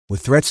With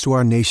threats to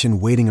our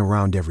nation waiting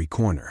around every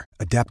corner,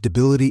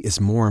 adaptability is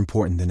more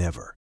important than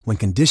ever. When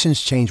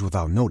conditions change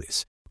without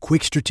notice,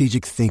 quick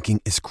strategic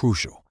thinking is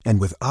crucial.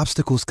 And with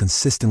obstacles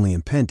consistently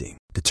impending,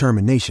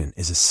 determination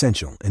is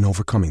essential in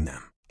overcoming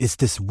them. It's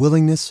this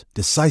willingness,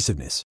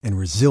 decisiveness, and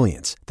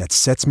resilience that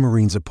sets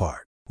Marines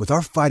apart. With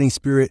our fighting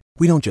spirit,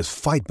 we don't just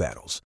fight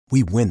battles,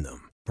 we win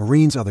them.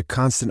 Marines are the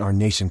constant our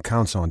nation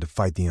counts on to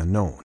fight the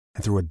unknown.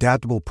 And through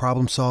adaptable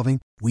problem solving,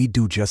 we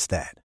do just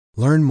that.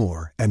 Learn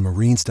more at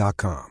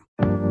marines.com.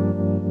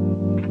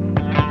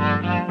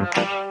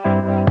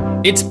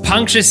 It's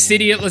Puncture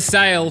City at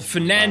LaSalle.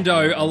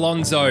 Fernando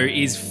Alonso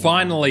is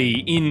finally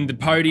in the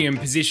podium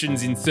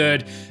positions in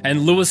third,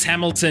 and Lewis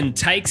Hamilton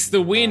takes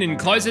the win and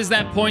closes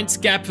that points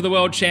gap for the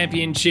World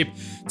Championship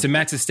to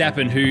Max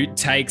Verstappen, who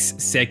takes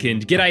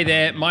second. G'day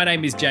there, my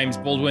name is James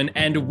Baldwin,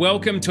 and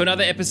welcome to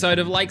another episode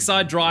of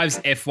Lakeside Drive's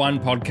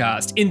F1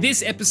 podcast. In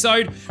this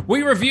episode,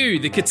 we review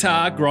the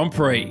Qatar Grand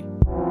Prix.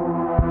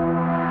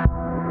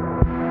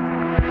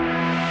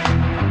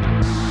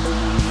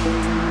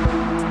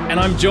 And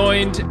I'm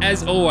joined,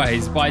 as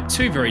always, by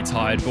two very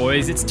tired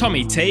boys. It's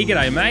Tommy T.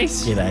 G'day, mate.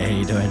 G'day, how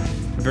you doing?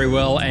 Very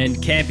well. And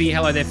Campy,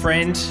 hello there,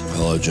 friend.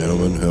 Hello,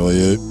 gentlemen. How are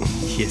you?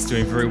 Yes,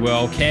 doing very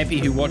well.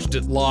 Campy, who watched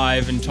it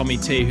live, and Tommy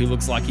T, who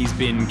looks like he's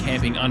been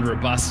camping under a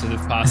bus for the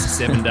past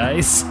 7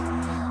 days.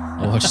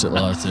 I watched it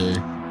live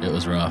too. It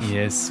was rough.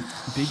 Yes,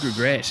 big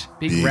regret.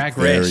 Big regret.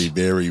 Very,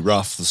 very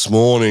rough this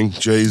morning.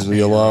 Jeez, the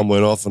alarm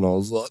went off and I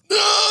was like,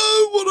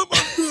 no, what am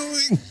I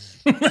doing?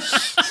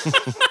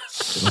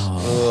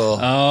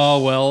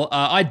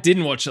 I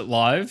didn't watch it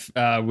live,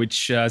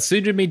 which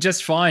suited me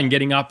just fine.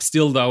 Getting up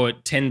still though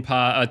at 10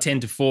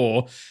 to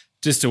 4,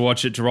 just to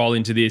watch it to roll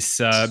into this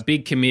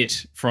big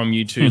commit from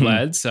you two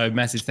lads. So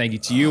massive thank you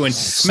to you, and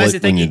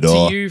massive thank you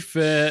to you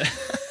for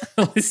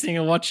listening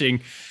and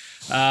watching.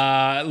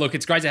 Look,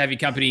 it's great to have your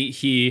company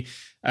here.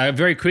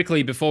 Very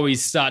quickly, before we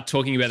start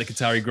talking about the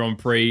Qatari Grand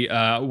Prix,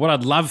 what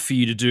I'd love for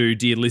you to do,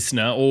 dear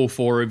listener, all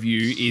four of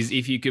you, is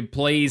if you could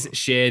please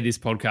share this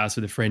podcast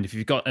with a friend. If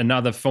you've got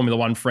another Formula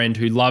One friend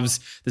who loves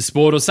the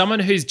sport, or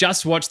someone who's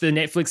just watched the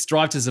Netflix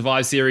Drive to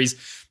Survive series,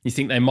 you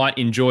think they might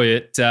enjoy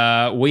it.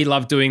 We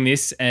love doing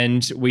this,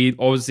 and we're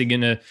obviously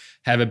going to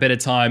have a better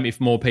time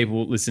if more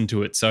people listen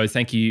to it. So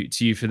thank you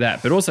to you for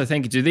that. But also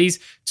thank you to these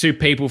two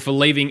people for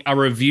leaving a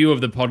review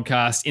of the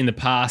podcast in the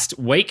past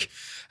week.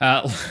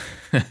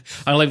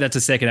 I'll leave that to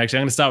second, actually.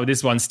 I'm going to start with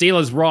this one.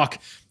 Steelers Rock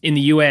in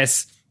the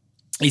US.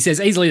 He says,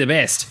 easily the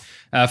best.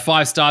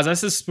 5 stars.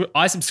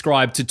 I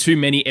subscribe to too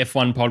many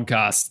F1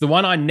 podcasts. The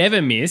one I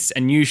never miss,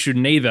 and you should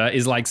neither,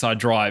 is Lakeside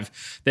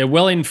Drive. They're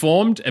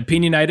well-informed,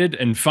 opinionated,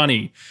 and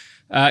funny.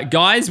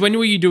 Guys, when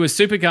will you do a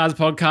supercars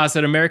podcast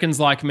that Americans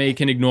like me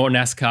can ignore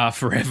NASCAR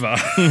forever?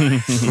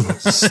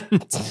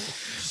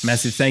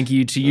 Massive thank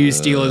you to you,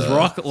 Steelers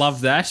Rock.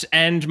 Love that.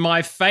 And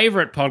my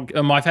favorite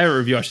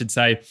review, I should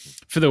say,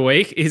 for the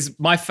week is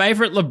my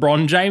favorite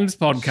LeBron James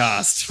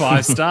podcast,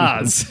 5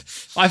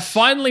 stars. I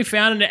finally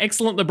found an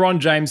excellent LeBron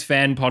James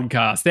fan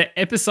podcast. Their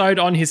episode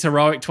on his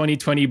heroic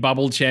 2020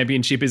 bubble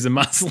championship is a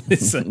must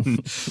listen.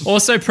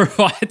 Also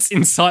provides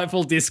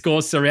insightful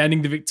discourse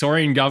surrounding the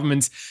Victorian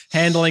government's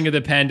handling of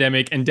the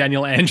pandemic and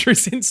Daniel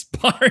Andrews'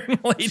 inspiring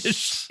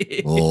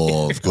leadership.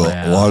 Oh, I've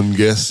got one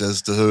guess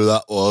as to who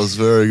that was.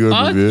 Very good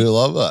review.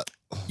 Love that.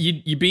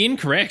 You'd be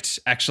incorrect,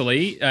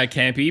 actually,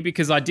 Campy,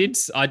 because I did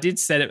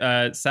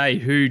say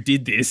who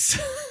did this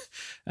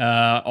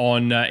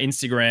on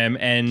Instagram,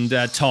 and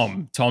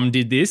Tom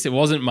did this. It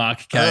wasn't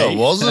Mark K. Oh, it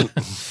wasn't?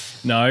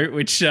 No,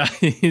 which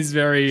is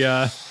very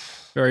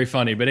very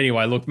funny. But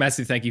anyway, look,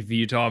 massive thank you for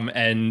you, Tom,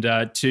 and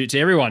to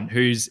everyone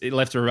who's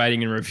left a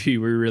rating and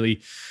review. We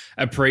really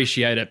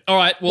appreciate it. All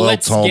right, well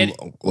Tom,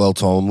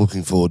 I'm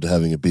looking forward to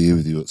having a beer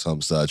with you at some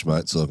stage,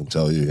 mate, so I can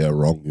tell you how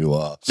wrong you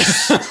are.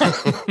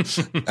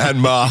 And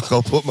Mark,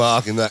 I'll put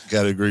Mark in that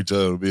category too.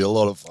 It'll be a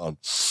lot of fun.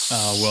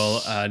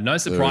 No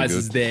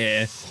surprises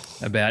there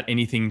about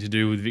anything to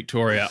do with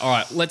Victoria. All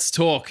right, let's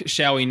talk,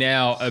 shall we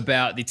now,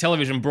 about the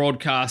television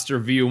broadcast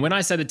review. And when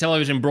I say the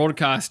television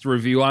broadcast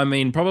review, I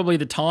mean probably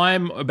the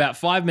time about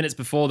 5 minutes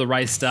before the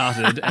race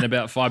started and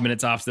about 5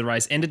 minutes after the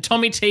race ended.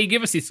 Tommy T,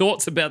 give us your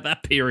thoughts about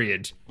that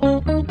period. You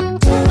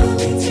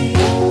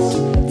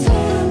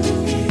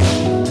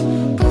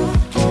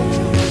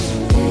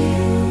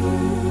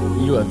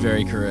are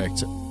very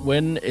correct.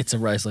 When it's a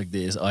race like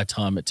this, I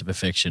time it to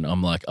perfection.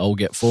 I'm like, I'll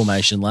get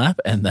formation lap,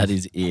 and that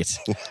is it.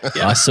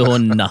 I saw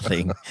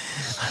nothing.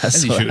 I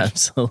saw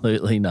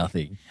absolutely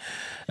nothing.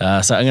 So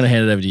I'm going to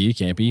hand it over to you,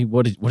 Campy.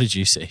 What did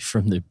you see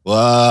from the?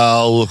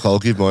 Well, look, I'll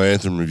give my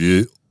anthem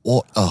review.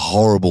 What a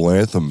horrible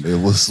anthem!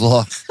 It was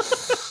like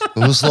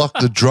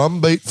the drum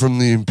beat from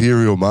the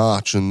Imperial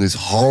March and this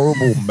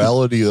horrible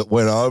melody that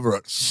went over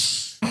it.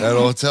 And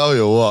I'll tell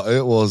you what,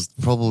 it was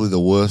probably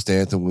the worst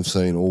anthem we've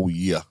seen all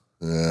year.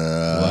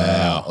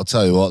 Wow! I'll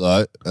tell you what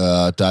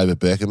though, David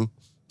Beckham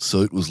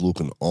suit was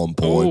looking on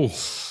point.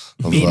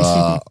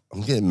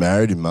 I'm getting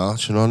married in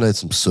March, and I need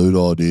some suit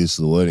ideas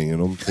for the wedding.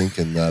 And I'm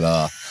thinking that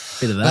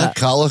that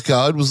colour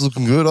code was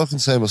looking good. I can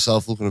see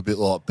myself looking a bit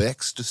like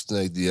Bex. Just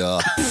need the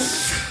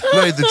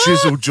Need the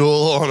chiseled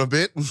jawline a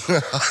bit.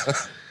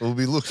 We'll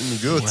be looking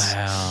good.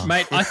 Wow.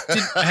 Mate,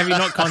 have you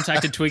not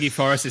contacted Twiggy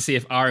Forrest to see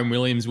if RM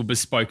Williams will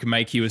bespoke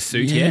make you a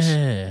suit yet?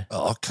 Yeah.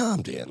 Oh,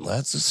 calm down,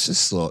 lads. It's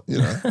just like, I'm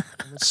a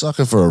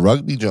sucker for a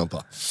rugby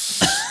jumper.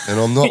 And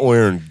I'm not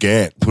wearing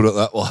Gant, put it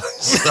that way.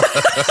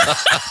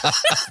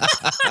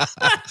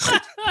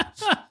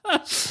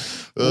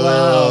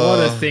 Wow, what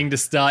a thing to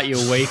start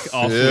your week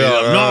off with.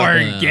 I'm not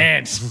wearing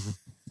Gant.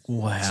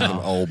 Wow. It's an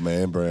old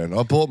man brand.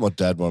 I bought my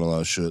dad one of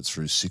those shirts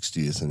for his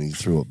 60th and he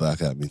threw it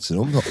back at me and said,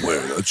 I'm not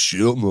wearing that shit.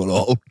 I'm not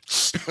old.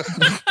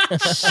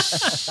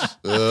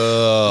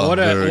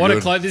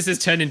 This has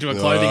turned into a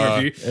clothing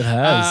review. It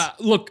has.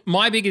 Look,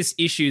 my biggest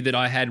issue that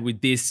I had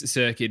with this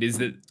circuit is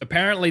that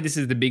apparently this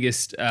is the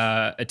biggest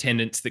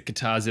attendance that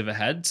Qatar's ever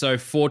had. So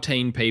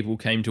 14 people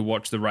came to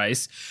watch the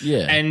race.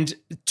 Yeah. And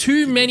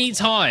too many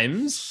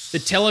times the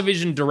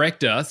television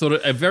director thought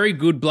it a very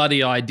good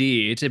bloody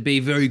idea to be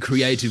very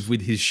creative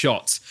with his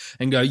shots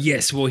and go,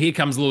 yes, well, here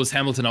comes Lewis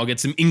Hamilton. I'll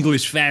get some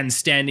English fans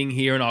standing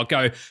here and I'll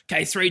go,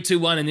 okay, 3, 2,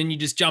 1. And then you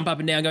just jump up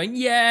and down going,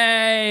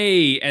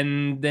 yay.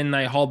 And then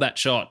they hold that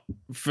shot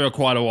for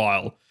quite a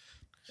while.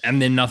 And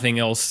then nothing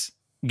else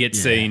gets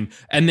seen.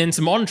 And then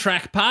some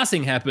on-track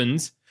passing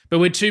happens, but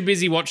we're too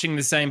busy watching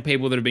the same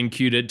people that have been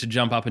cued to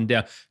jump up and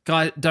down.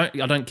 Guys, I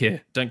don't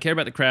care. Don't care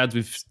about the crowds.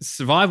 We've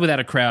survived without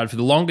a crowd for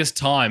the longest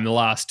time the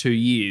last 2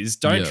 years.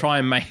 Don't try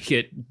and make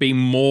it be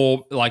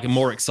more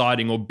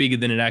exciting or bigger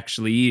than it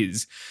actually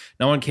is.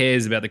 No one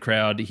cares about the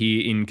crowd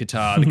here in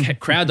Qatar. The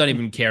crowd don't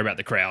even care about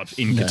the crowd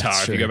in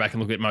Qatar if you go back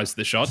and look at most of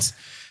the shots.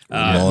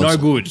 No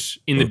good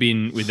in the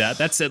bin with that.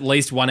 That's at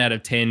least 1 out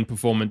of 10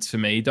 performance for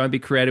me. Don't be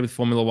creative with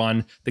Formula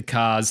One. The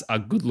cars are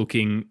good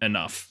looking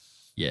enough.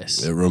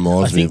 Yes. It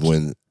reminds me of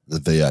when the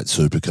V8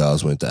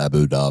 supercars went to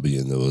Abu Dhabi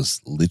and there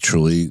was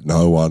literally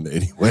no one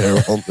anywhere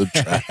on the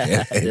track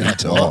at any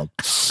time.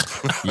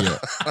 Yeah.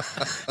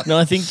 No,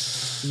 I think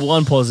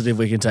one positive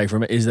we can take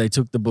from it is they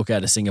took the book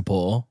out of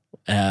Singapore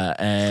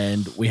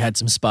and we had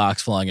some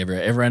sparks flying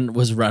everywhere. Everyone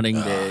was running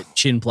their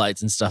chin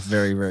plates and stuff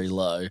very, very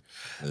low.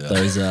 Yeah.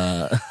 Those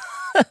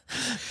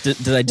do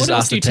they just what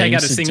else ask do you the take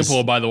out teams of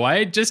Singapore, by the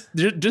way? Just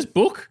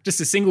book?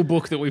 Just a single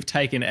book that we've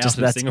taken out of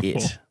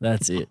Singapore?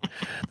 That's it.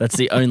 That's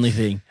the only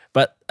thing.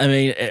 But, I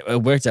mean,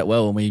 it worked out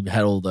well when we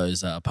had all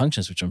those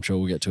punctures, which I'm sure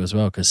we'll get to as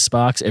well, because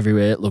sparks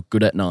everywhere look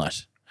good at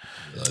night.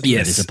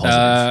 Yes. That is a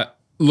positive.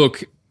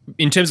 Look,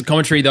 in terms of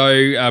commentary,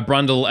 though,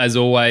 Brundle, as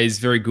always,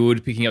 very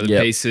good, picking up the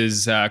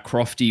pieces.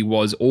 Crofty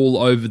was all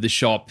over the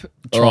shop,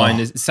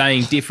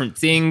 saying different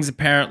things.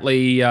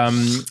 Apparently,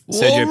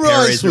 Sergio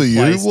Perez were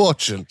you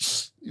watching?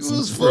 It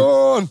was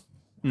fun.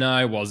 No,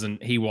 it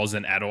wasn't. He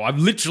wasn't at all. I've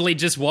literally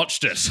just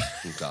watched it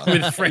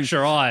with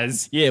fresher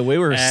eyes. Yeah, we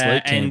were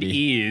asleep, and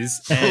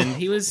ears. And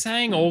he was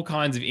saying all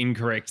kinds of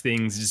incorrect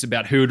things just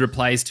about who had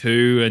replaced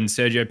who and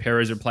Sergio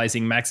Perez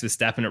replacing Max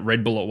Verstappen at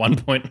Red Bull at one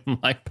point. I'm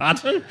like,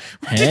 pardon?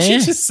 What did you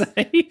just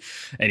say?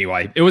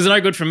 Anyway, it was no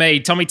good for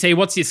me. Tommy T,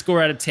 what's your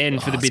score out of 10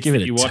 for the bits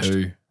that you watched?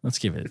 2. Let's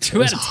give it a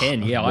 2 out of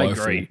 10. Yeah, I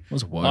agree. It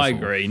was woeful. I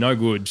agree. No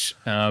good.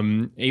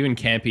 Even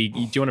Campy.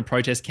 Do you want to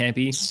protest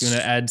Campy? Do you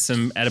want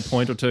to add a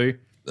point or two?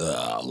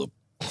 Look,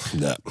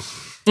 no.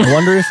 I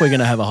wonder if we're going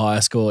to have a higher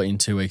score in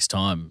 2 weeks'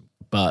 time,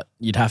 but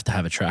you'd have to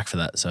have a track for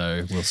that,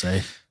 so we'll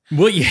see.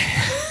 Well, yeah.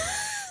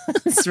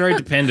 It's very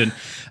dependent.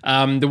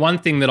 The one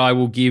thing that I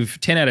will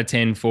give 10 out of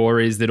 10 for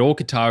is that all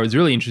Qatar was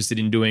really interested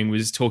in doing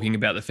was talking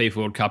about the FIFA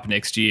World Cup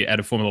next year at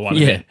a Formula One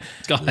event.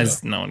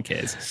 Guys, no one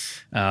cares.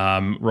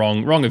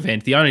 Wrong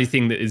event. The only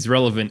thing that is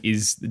relevant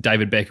is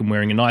David Beckham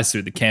wearing a nice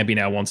suit that Campy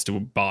now wants to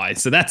buy.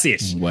 So that's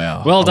it.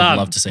 Wow. Well done. I'd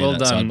love to see well that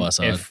done, side by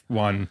side.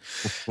 F1.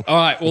 All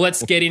right, well,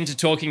 let's get into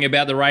talking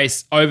about the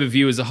race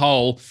overview as a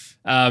whole.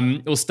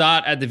 We'll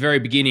start at the very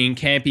beginning.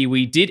 Campy,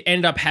 we did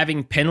end up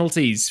having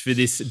penalties for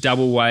this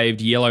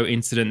double-waved yellow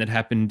incident that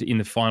happened in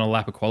the final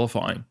lap of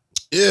qualifying.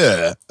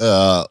 Yeah.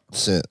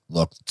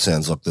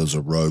 Sounds like there was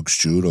a rogue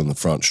steward on the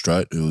front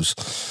straight who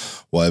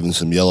was waving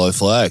some yellow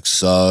flags.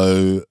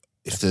 So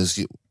if there's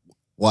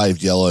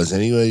waved yellows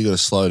anywhere, you got to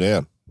slow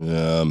down.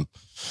 Do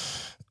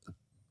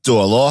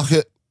I like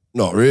it?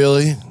 Not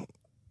really.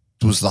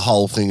 Was the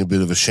whole thing a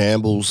bit of a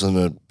shambles and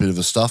a bit of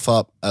a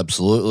stuff-up?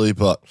 Absolutely,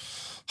 but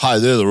hey,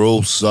 they're the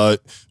rules, so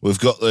we've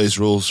got these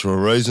rules for a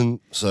reason.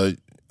 So,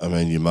 I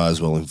mean, you may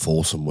as well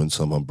enforce them when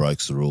someone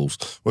breaks the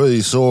rules. Whether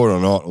you saw it or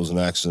not, it was an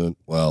accident.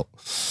 Well,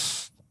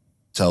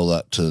 tell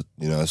that to,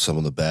 some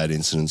of the bad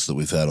incidents that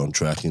we've had on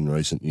track in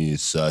recent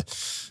years. So,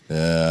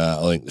 I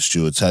think the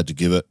stewards had to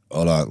give it.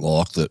 I don't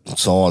like that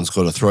Simon's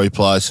got a 3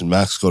 place and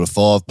Max got a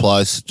 5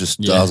 place. It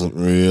just doesn't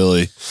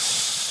really...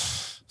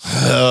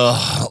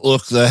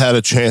 look, they had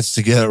a chance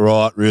to get it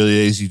right really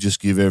easy. Just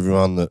give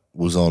everyone that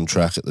was on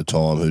track at the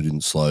time who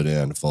didn't slow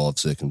down a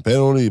 5-second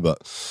penalty, but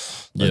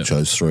they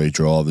chose 3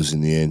 drivers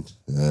in the end.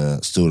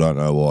 Still don't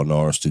know why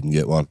Norris didn't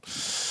get one.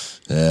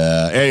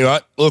 Anyway,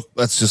 look,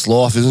 that's just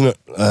life, isn't it?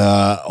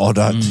 I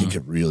don't think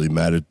it really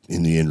mattered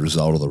in the end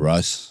result of the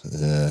race.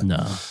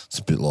 No. It's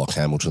a bit like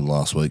Hamilton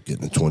last week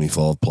getting a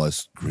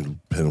 25-place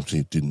penalty.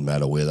 It didn't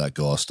matter where that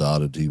guy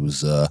started. He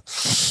was...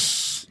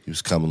 he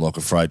was coming like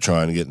a freight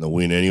train and getting the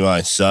win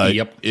anyway. So,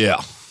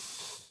 yeah.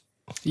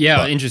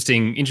 Yeah,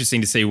 interesting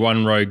to see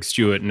one rogue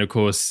Stewart. And, of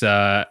course,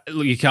 look,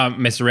 you can't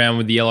mess around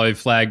with the yellow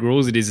flag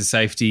rules. It is a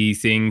safety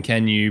thing,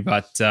 can you?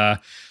 But,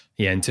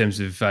 in terms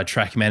of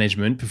track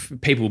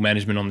management, people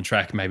management on the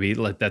track, maybe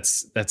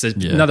that's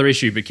another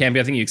issue. But, Campy,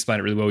 I think you explained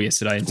it really well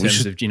yesterday in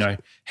terms of,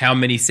 how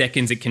many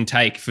seconds it can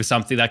take for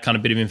something, that kind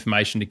of bit of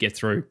information to get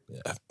through.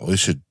 Yeah, we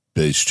should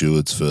be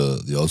stewards for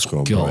the Oz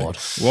Grand Prix. God.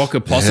 What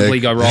could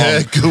possibly go wrong?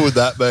 How good would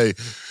that be?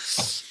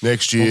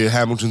 Next year,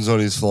 Hamilton's on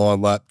his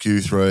flying lap,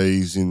 Q3,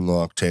 he's in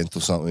like 10th or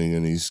something,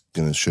 and he's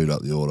going to shoot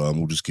up the auto, and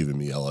we'll just give him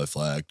a yellow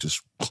flag,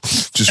 just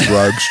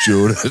rogue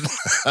Stewart.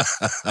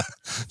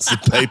 It's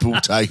the people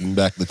taking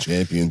back the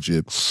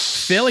championship.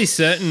 Fairly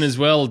certain as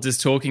well,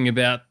 just talking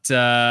about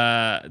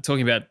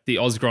the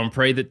Oz Grand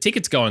Prix, that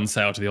tickets go on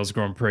sale to the Oz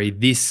Grand Prix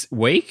this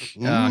week.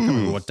 I can't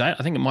remember what date.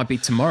 I think it might be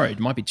tomorrow. It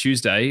might be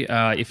Tuesday,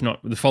 if not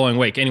the following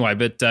week. Anyway,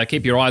 but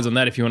keep your eyes on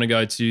that if you want to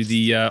go to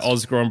the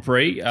Oz Grand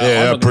Prix.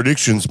 Our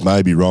predictions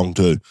may be wrong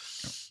too.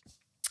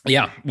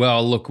 Yeah,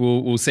 well, look,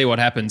 we'll see what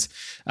happens.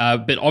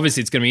 But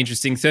obviously it's going to be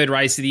interesting. Third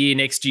race of the year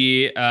next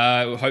year.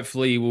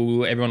 Hopefully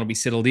everyone will be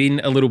settled in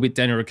a little bit.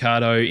 Daniel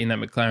Ricciardo in that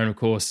McLaren, of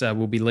course,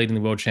 will be leading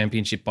the World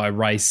Championship by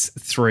race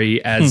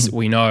 3, as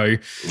we know.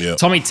 Yep.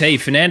 Tommy T,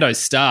 Fernando's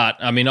start.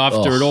 I mean,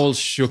 after it all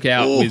shook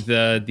out with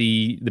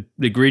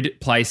the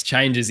grid place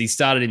changes, he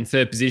started in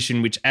third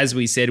position, which, as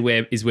we said,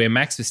 is where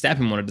Max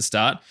Verstappen wanted to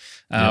start.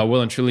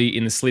 Well and truly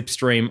in the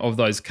slipstream of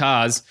those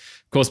cars.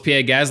 Of course,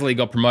 Pierre Gasly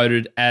got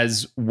promoted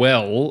as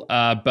well,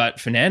 but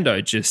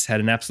Fernando just had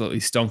an absolutely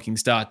stonking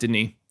start, didn't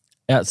he?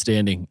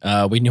 Outstanding.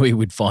 We knew he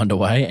would find a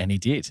way, and he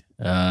did.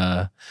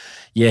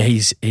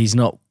 He's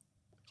not.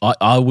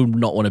 I would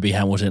not want to be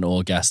Hamilton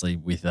or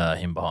Gasly with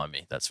him behind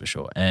me. That's for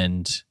sure.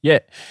 And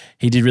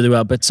he did really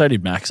well, but so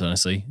did Max.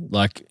 Honestly,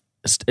 like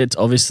it's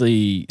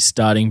obviously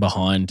starting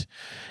behind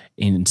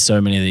in so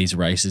many of these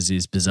races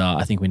is bizarre.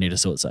 I think we need to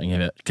sort something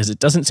out because it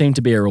doesn't seem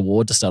to be a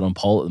reward to start on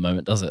pole at the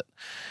moment, does it?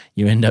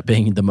 You end up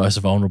being the most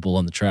vulnerable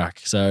on the track.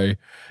 So,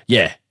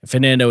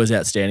 Fernando was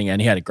outstanding and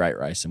he had a great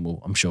race, and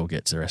I'm sure we'll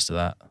get to the rest of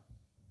that.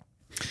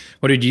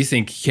 What did you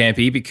think,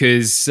 Campy?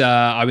 Because,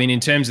 in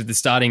terms of the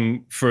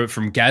starting from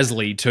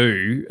Gasly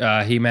too,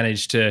 he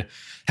managed to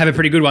have a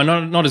pretty good one.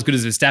 Not as good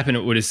as Verstappen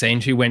it would have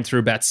seemed. He went through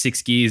about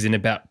 6 gears in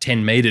about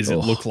 10 metres, it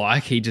looked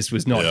like. He just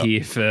was not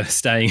here for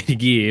staying in a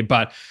gear.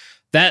 But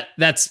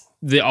that's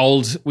the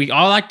old.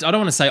 I don't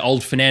want to say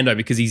old Fernando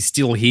because he's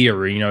still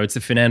here. It's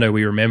the Fernando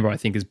we remember, I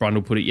think, as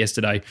Brundle put it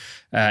yesterday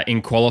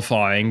in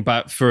qualifying.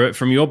 But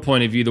from your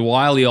point of view, the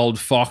wily old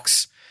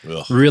fox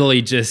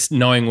really just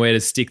knowing where to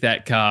stick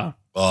that car.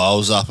 Oh, I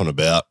was up and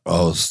about.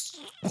 I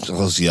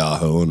was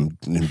Yahoo, and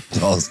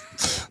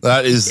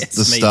that is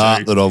the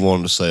start that I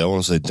wanted to see. I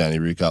want to see Danny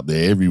Rick up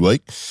there every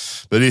week,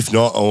 but if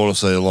not, I want to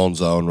see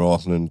Alonso and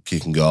Raikkonen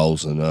kicking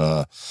goals, and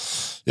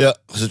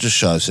because it just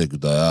shows how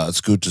good they are. It's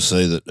good to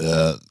see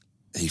that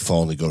he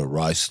finally got a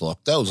race.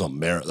 Like, that was on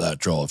merit, that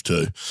drive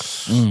too.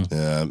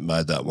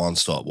 Made that one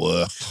stop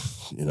work.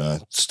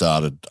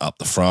 Started up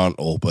the front,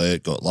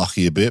 albeit got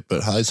lucky a bit,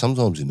 but hey,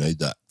 sometimes you need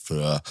that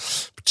for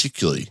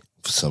particularly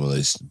for some of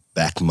these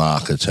back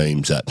marker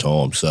teams at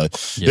times. So,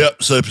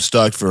 super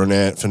stoked for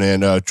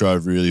Fernando.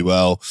 Drove really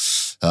well.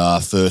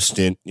 First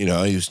stint, he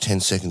was 10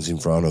 seconds in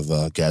front of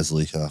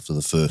Gasly after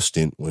the first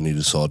stint when he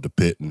decided to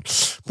pit, and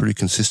pretty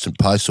consistent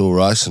pace all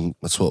race, and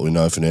that's what we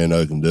know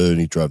Fernando can do, and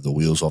he drove the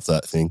wheels off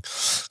that thing,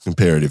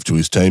 comparative to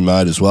his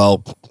teammate as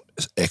well.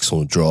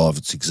 Excellent drive.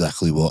 It's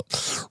exactly what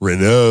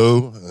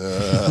Renault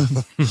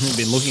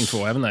been looking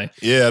for, haven't they?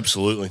 Yeah,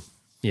 absolutely.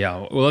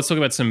 Yeah, well, let's talk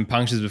about some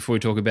punctures before we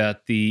talk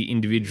about the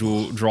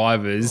individual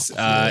drivers.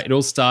 It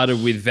all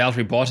started with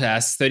Valtteri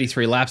Bottas,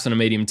 33 laps on a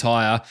medium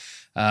tyre.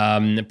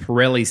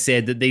 Pirelli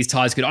said that these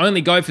tyres could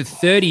only go for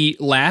 30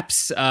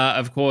 laps,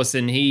 of course,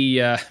 and he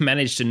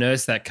managed to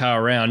nurse that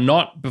car around,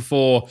 not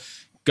before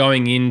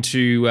going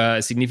into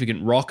a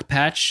significant rock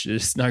patch.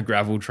 There's no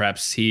gravel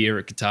traps here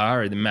at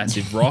Qatar, the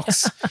massive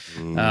rocks,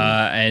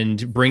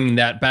 and bringing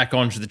that back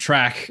onto the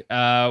track.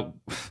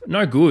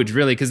 No good,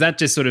 really, because that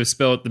just sort of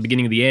spelled the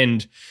beginning of the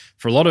end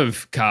for a lot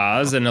of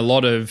cars and a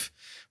lot of,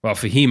 well,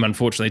 for him,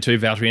 unfortunately, too.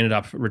 Valtteri ended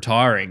up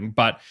retiring.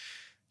 But,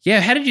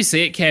 how did you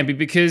see it, Campy?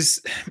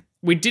 Because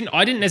I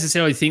didn't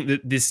necessarily think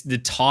that the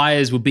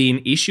tyres would be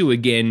an issue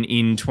again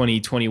in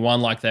 2021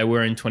 like they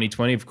were in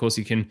 2020. Of course,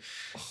 you can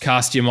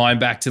cast your mind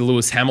back to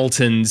Lewis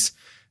Hamilton's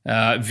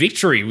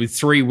victory with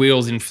 3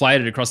 wheels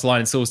inflated across the line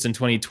in Silverstone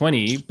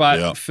 2020.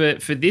 But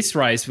for this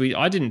race,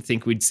 I didn't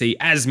think we'd see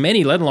as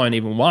many, let alone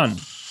even one.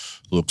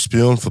 Look,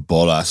 spewing for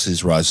Bottas,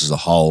 his race as a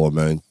whole,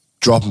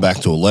 dropping back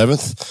to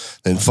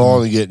 11th, then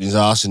finally getting his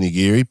ass in the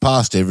gear. He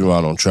passed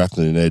everyone on track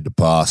that he needed to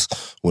pass,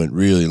 went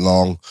really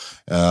long.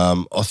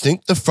 I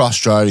think the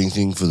frustrating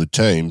thing for the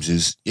teams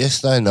is, yes,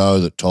 they know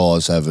that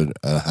tyres have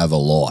a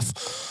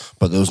life,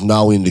 but there was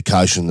no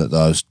indication that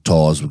those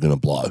tyres were going to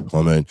blow.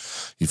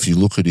 If you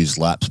look at his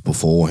laps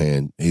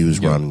beforehand, he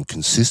was running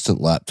consistent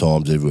lap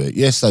times everywhere.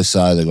 Yes, they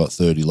say they got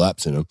 30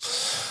 laps in them,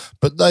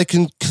 but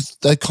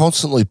they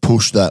constantly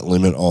push that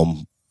limit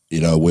on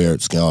where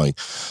it's going,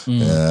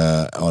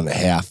 on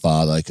how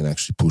far they can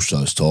actually push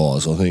those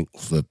tyres. I think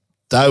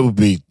they would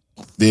be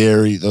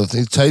I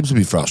think teams would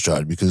be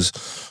frustrated because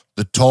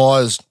the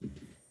tyres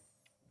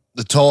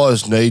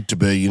need to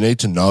be, you need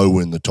to know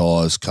when the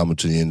tyre's coming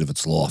to the end of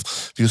its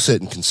life. If you're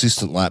setting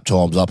consistent lap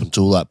times up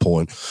until that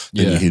point,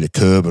 then you hit a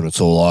curb and it's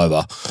all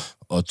over.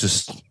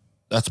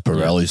 That's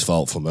Pirelli's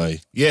fault for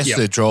me. Yes,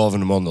 they're driving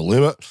them on the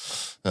limit.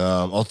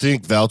 I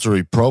think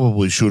Valtteri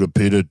probably should have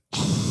pitted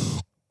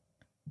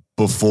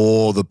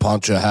before the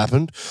puncture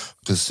happened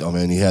because,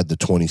 he had the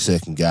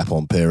 20-second gap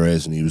on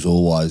Perez and he was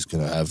always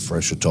going to have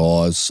fresher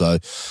tyres. So,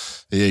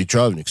 he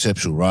drove an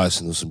exceptional race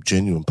and there was some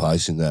genuine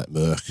pace in that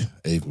Merc,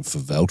 even for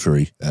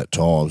Valtteri at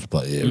times.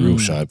 But, real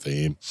shame for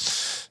him.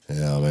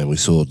 We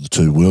saw the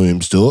two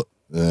Williams do it.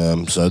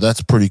 So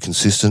that's pretty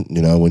consistent,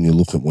 when you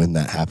look at when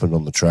that happened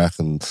on the track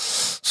and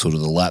sort of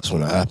the laps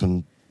when it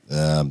happened,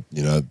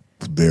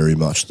 very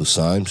much the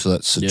same. So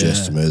that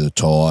suggests to me the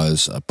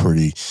tyres are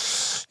pretty,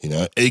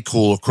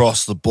 equal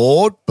across the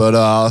board. But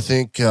I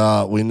think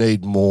we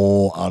need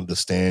more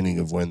understanding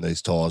of when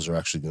these tyres are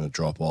actually going to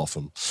drop off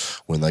and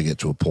when they get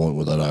to a point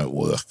where they don't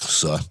work.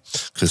 So,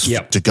 because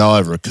to go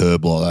over a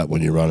curb like that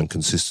when you're running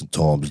consistent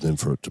times and then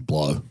for it to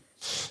blow,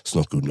 it's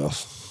not good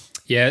enough.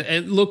 Yeah,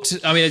 it looked,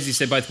 as you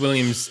said, both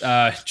Williams,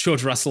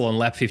 George Russell on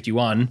lap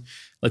 51,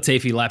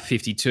 Latifi lap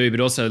 52,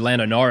 but also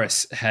Lando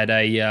Norris had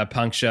a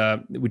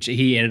puncture, which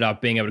he ended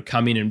up being able to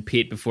come in and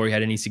pit before he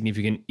had any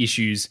significant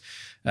issues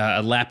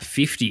at lap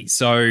 50.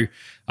 So,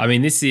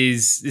 this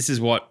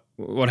is what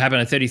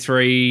happened at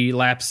 33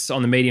 laps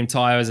on the medium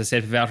tyre, as I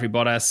said, for Valtteri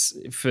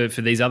Bottas,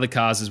 for these other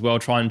cars as well,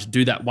 trying to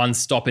do that one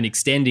stop and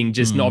extending,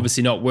 just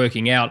obviously not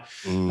working out.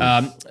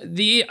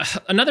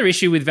 Another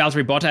issue with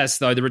Valtteri Bottas,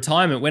 though, the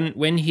retirement,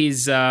 when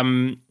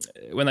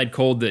they'd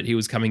called that he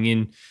was coming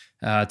in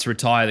to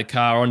retire the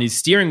car on his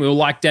steering wheel,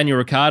 like Daniel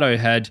Ricciardo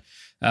had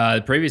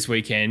the previous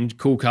weekend,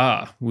 cool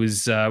car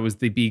was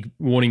the big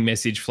warning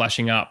message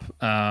flashing up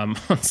on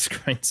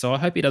screen. So I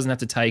hope he doesn't have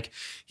to take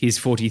his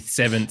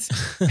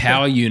 47th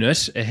power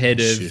unit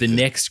ahead of the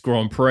next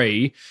Grand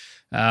Prix.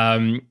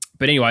 But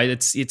anyway,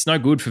 it's no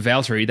good for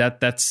Valtteri.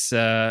 That's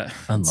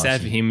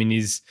sad for him in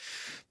his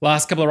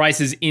last couple of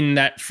races in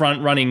that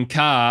front-running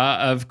car.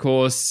 Of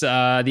course,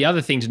 the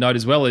other thing to note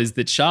as well is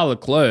that Charles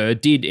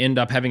Leclerc did end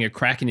up having a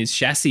crack in his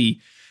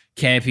chassis,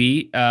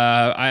 Campy,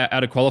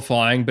 out of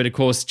qualifying, but of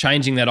course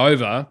changing that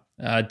over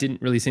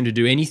didn't really seem to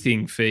do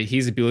anything for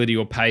his ability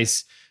or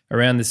pace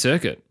around the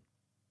circuit.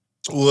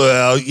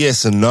 Well,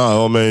 yes and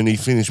no. He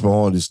finished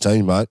behind his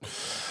teammate.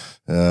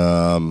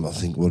 I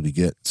think, what did he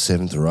get,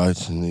 7th or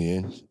 8th in the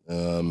end?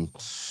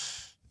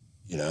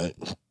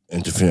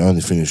 And to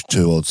only finish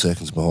 2 odd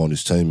seconds behind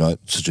his teammate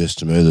suggests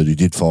to me that he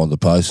did find the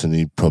pace and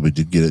he probably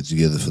did get it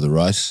together for the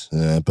race.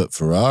 But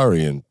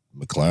Ferrari and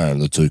McLaren,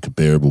 the two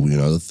comparable,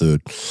 the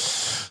third,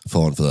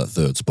 fine for that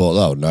third spot.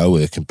 They were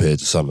nowhere compared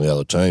to some of the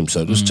other teams.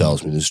 So it just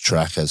tells me this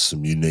track has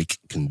some unique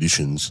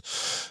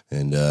conditions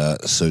and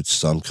suits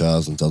some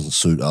cars and doesn't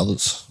suit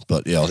others.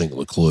 But I think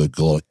Leclerc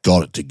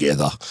got it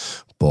together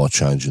by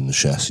changing the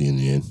chassis in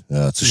the end.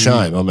 It's a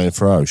shame.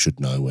 Ferrari should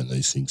know when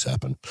these things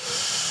happen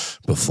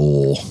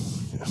before,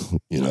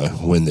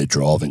 when they're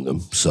driving them.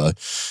 So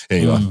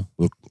anyway,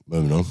 look,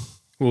 moving on.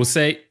 We'll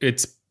see.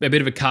 It's a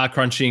bit of a car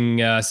crunching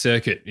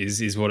circuit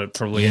is what it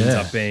probably ends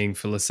up being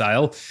for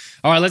LaSalle.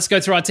 All right, let's go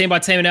through our team by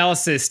team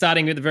analysis,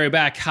 starting at the very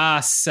back.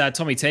 Haas,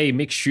 Tommy T,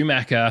 Mick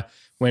Schumacher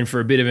went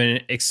for a bit of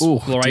an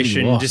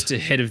exploration just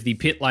ahead of the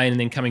pit lane and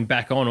then coming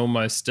back on,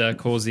 almost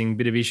causing a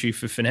bit of issue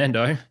for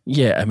Fernando.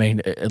 Yeah,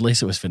 at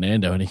least it was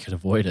Fernando and he could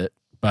avoid it.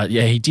 But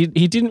yeah, he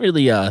didn't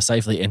really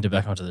safely enter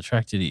back onto the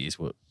track, did he? Is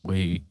what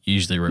we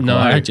usually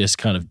require. No. Just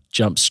kind of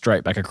jumped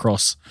straight back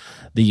across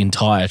the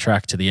entire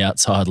track to the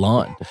outside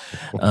line.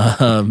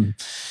 I'm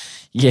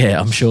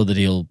sure that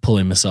he'll pull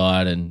him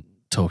aside and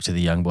talk to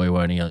the young boy,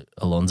 won't he?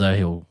 Alonso,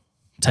 he'll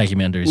take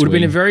him under his wing. Would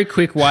have been a very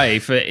quick way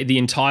for the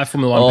entire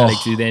Formula 1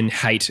 paddock to then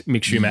hate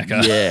Mick Schumacher.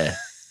 Yeah,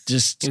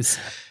 just it's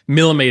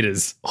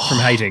millimeters from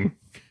hating.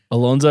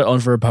 Alonso on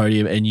for a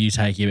podium and you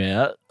take him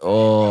out.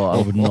 Oh,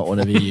 I would not want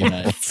to be you,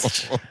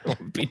 mate.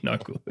 Would be no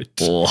good.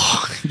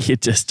 Oh, you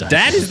just don't.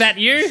 Dad, is that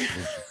you?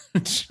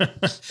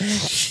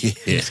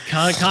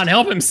 Can't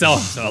help himself.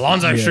 So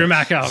Alonso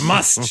Schumacher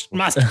must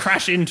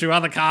crash into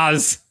other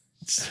cars.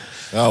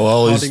 Oh,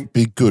 well, he's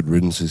big good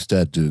riddance. His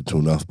dad did it to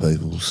enough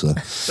people. So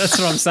that's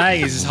what I'm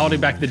saying. He's just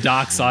holding back the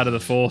dark side of the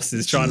force.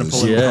 Is trying to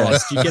pull him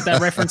across. Do you get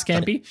that reference,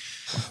 Campy?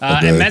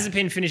 And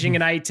Mazepin finishing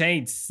in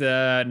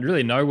 18th.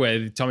 Really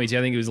nowhere. Tommy T,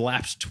 I think he was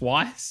lapped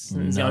twice.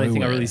 It's the only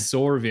thing I really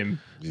saw of him.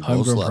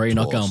 Home Grand Prix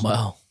not going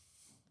well.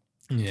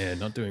 Yeah,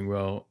 not doing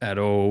well at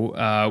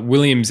all.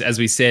 Williams, as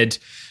we said,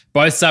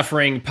 both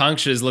suffering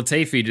punctures.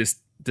 Latifi just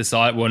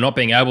deciding not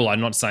being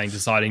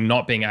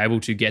able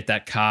to get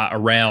that car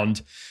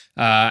around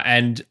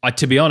And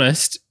to be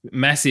honest,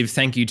 massive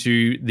thank you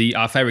to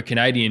our favourite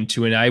Canadian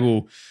to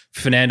enable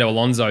Fernando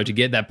Alonso to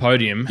get that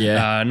podium.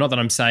 Yeah. Not that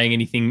I'm saying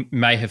anything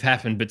may have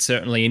happened, but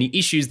certainly any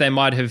issues they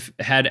might have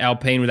had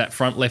Alpine with that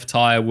front left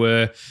tyre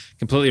were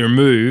completely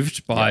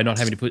removed by not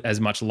having to put as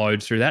much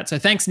load through that. So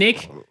thanks,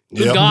 Nick.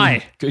 Good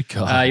guy. Good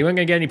guy. You weren't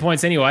going to get any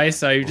points anyway,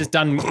 so you've just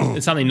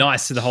done something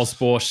nice to the whole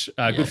sport.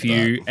 Good for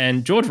you.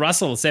 And George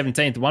Russell,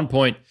 17th, 1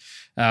 point.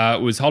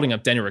 Was holding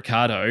up Daniel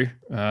Ricciardo.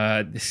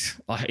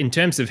 In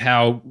terms of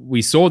how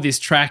we saw this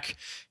track,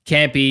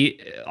 Campy,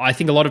 I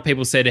think a lot of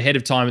people said ahead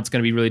of time it's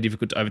going to be really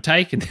difficult to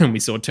overtake, and then we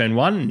saw turn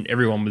one and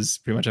everyone was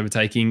pretty much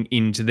overtaking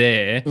into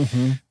there.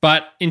 Mm-hmm.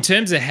 But in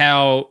terms of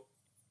how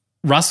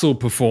Russell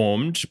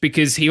performed,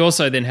 because he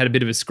also then had a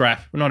bit of a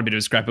scrap, well, not a bit of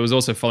a scrap, it was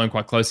also following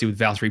quite closely with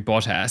Valtteri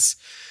Bottas.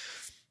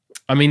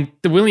 I mean,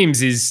 the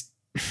Williams is...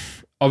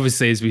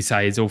 obviously, as we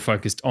say, it's all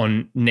focused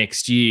on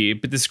next year.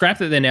 But the scrap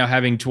that they're now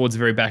having towards the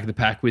very back of the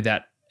pack with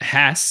that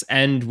Haas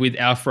and with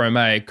Alfa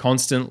Romeo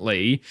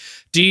constantly,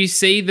 do you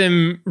see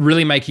them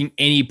really making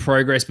any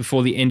progress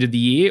before the end of the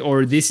year?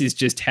 Or this is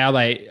just how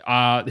they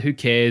are, who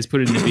cares, put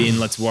it in the bin,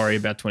 let's worry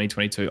about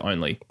 2022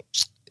 only?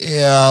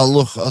 Yeah,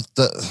 look,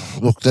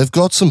 they've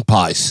got some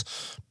pace,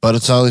 but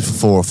it's only for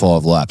 4 or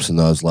 5 laps, and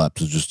those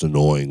laps are just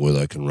annoying where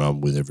they can run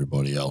with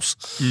everybody else.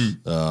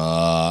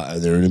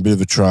 And they're in a bit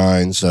of a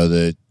train, so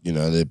they're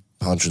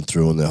punching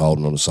through and they're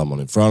holding on to someone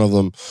in front of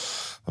them.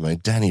 I mean,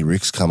 Danny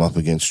Rick's come up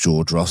against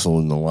George Russell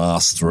in the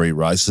last 3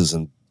 races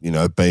and,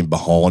 been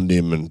behind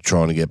him and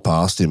trying to get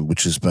past him,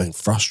 which has been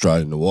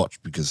frustrating to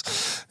watch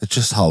because it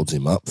just holds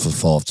him up for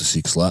 5 to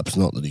 6 laps.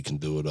 Not that he can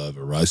do it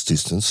over race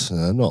distance,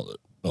 not that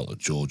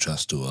George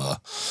has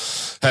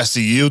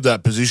to yield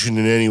that position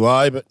in any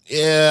way. But,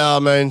 yeah, I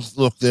mean,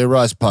 look, their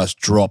race pace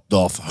dropped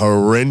off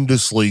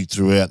horrendously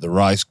throughout the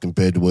race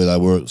compared to where they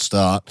were at the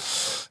start.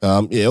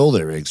 All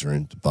their eggs are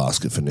in the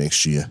basket for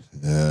next year.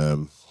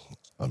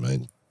 I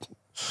mean,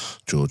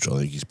 George, I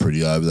think he's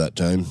pretty over that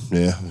team.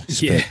 Yeah, he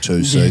spent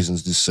 2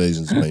 seasons. This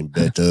season's been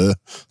better.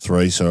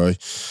 3, sorry.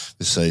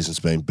 This season's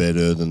been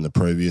better than the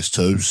previous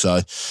 2. So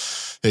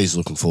he's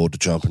looking forward to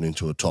jumping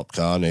into a top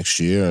car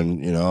next year.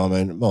 And,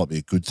 it might be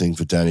a good thing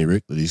for Danny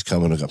Rick that he's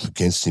coming up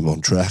against him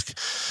on track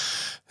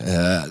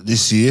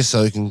this year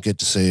so he can get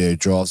to see how he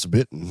drives a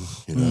bit.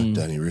 And,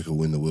 Danny Rick will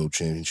win the World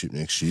Championship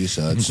next year.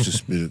 So it's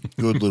just a bit of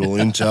good little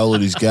intel that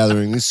he's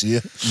gathering this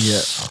year.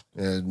 Yeah.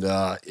 And,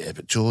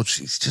 but George,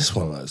 he's just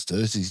one of those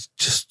dudes. He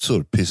just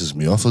sort of pisses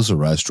me off as a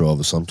race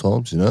driver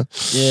sometimes,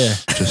 Yeah.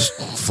 Just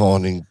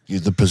finding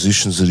the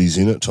positions that he's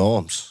in at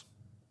times.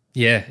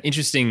 Yeah,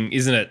 interesting,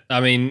 isn't it? I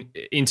mean,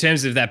 in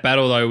terms of that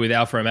battle, though, with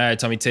Alfa Romeo,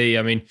 Tommy T,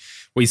 I mean,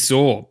 we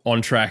saw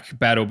on-track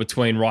battle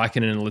between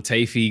Raikkonen and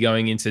Latifi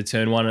going into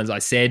turn 1, as I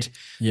said.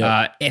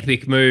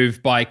 Epic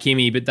move by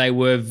Kimi, but they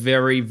were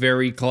very,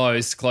 very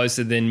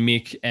closer than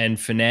Mick and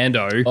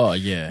Fernando. Oh,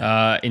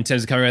 yeah. In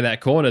terms of coming around that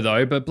corner,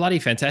 though, but bloody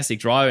fantastic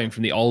driving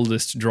from the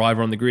oldest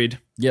driver on the grid.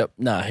 Yep.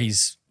 No,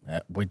 he's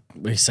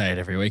we say it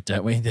every week,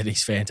 don't we, that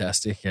he's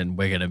fantastic and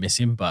we're going to miss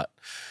him, but...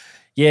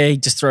 yeah, he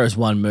just throws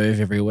one move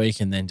every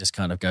week and then just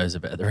kind of goes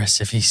about the rest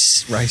of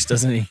his race,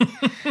 doesn't he?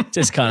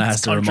 Just kind of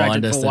has to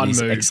remind us that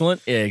he's excellent.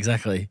 Yeah,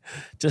 exactly.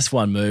 Just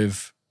one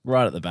move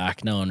right at the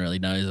back. No one really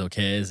knows or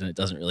cares, and it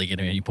doesn't really get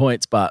him any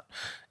points, but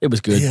it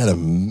was good. He had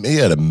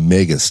a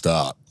mega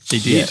start. He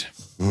did.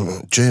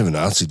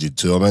 Giovinazzi did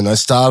too. I mean, they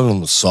started on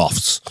the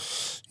softs,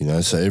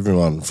 so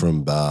everyone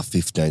from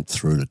 15th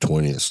through to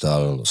 20th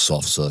started on the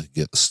softs so they could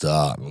get the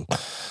start. And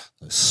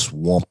they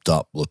swamped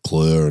up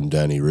Leclerc and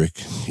Danny Rick,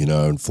 in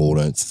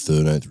 14th and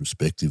 13th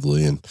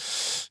respectively, and,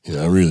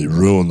 really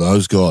ruined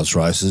those guys'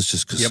 races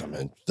just because,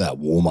 that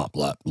warm-up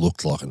lap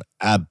looked like an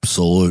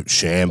absolute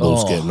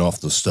shambles getting off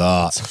the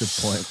start. That's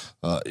a good point.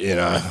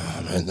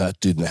 That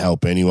didn't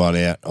help anyone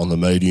out on the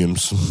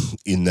mediums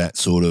in that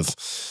sort of,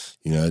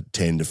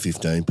 10 to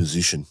 15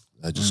 position.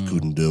 They just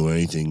couldn't do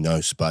anything,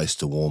 no space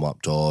to warm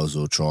up tyres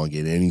or try and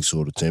get any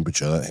sort of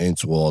temperature,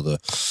 hence why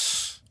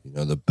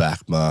the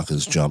back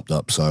markers jumped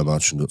up so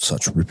much and got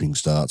such ripping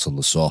starts on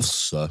the softs.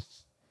 So,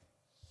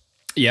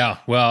 yeah,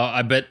 well,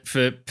 I bet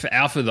for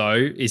Alpha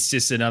though, it's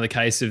just another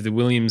case of the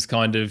Williams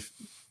kind of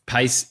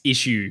pace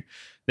issue.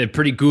 They're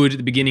pretty good at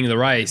the beginning of the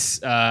race,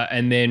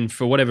 and then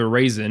for whatever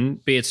reason,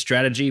 be it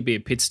strategy, be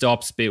it pit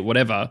stops, be it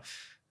whatever,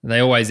 they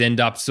always end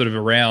up sort of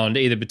around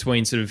either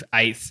between sort of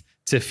 8th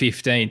to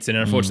 15th, and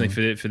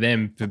unfortunately for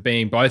them, for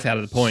being both out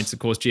of the points, of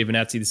course,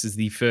 Giovinazzi, this is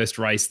the first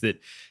race that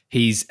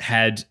he's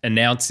had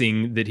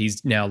announcing that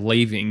he's now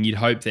leaving. You'd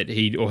hope that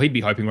he'd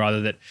be hoping rather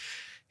that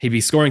he'd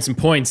be scoring some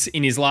points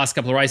in his last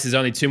couple of races.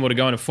 Only 2 more to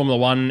go in a Formula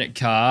One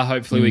car.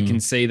 Hopefully we can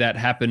see that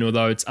happen,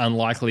 although it's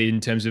unlikely in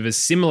terms of a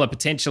similar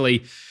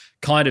potentially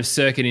kind of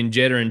circuit in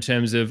Jeddah in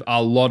terms of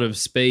a lot of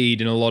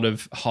speed and a lot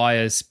of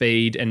higher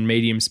speed and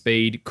medium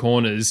speed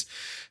corners.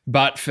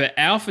 But for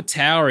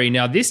AlphaTauri,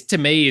 now this to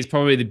me is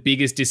probably the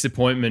biggest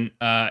disappointment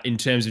in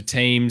terms of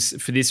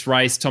teams for this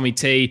race. Tommy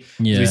T,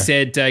 as we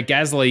said,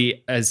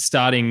 Gasly is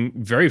starting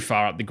very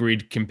far up the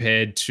grid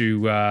compared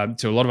to a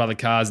lot of other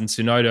cars, and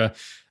Tsunoda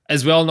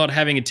as well, not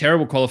having a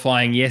terrible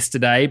qualifying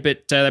yesterday,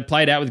 but they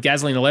played out with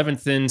Gasly in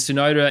 11th and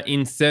Tsunoda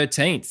in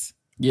 13th.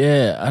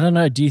 Yeah, I don't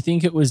know. Do you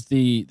think it was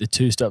the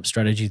two-stop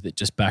strategy that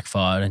just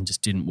backfired and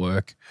just didn't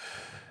work?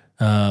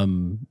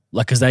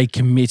 Because they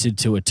committed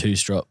to a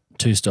two-stop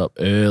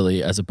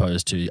early as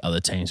opposed to other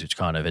teams which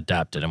kind of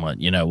adapted and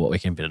went, you know what, we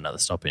can fit another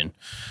stop in.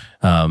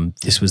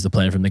 This was the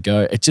plan from the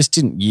go. It just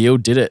didn't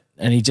yield, did it?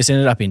 And he just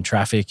ended up in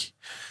traffic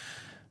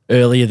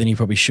earlier than he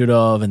probably should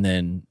have, and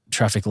then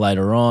traffic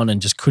later on,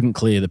 and just couldn't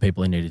clear the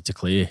people he needed to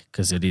clear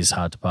because it is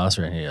hard to pass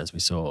around here, as we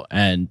saw.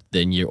 And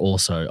then you're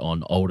also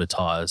on older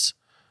tyres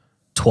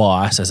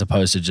twice as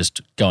opposed to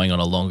just going on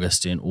a longer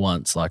stint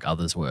once like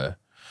others were.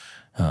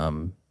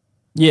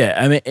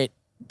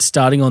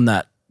 Starting on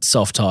that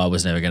soft tyre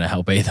was never going to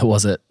help either,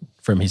 was it,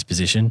 from his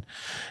position?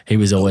 He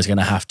was always going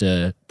to have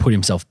to put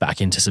himself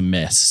back into some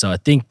mess. So I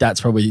think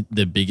that's probably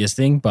the biggest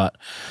thing, but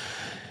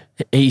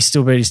he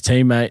still beat his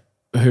teammate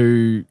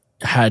who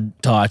had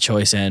tyre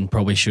choice and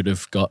probably should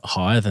have got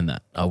higher than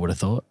that, I would have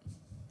thought.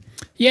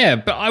 Yeah,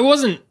 but I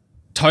wasn't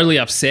totally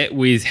upset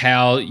with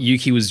how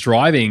Yuki was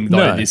driving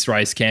though this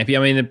race, Campy.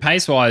 I mean, the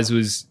pace-wise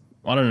was,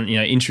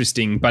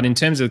 interesting, but in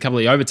terms of a couple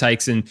of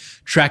overtakes and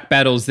track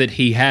battles that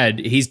he had,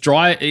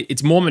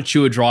 it's more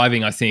mature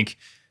driving, I think,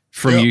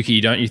 from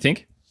Yuki, don't you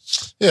think?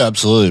 Yeah,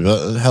 absolutely.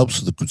 But it helps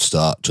with a good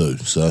start too.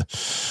 So,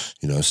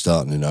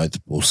 starting in 8th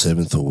or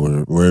 7th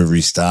or wherever he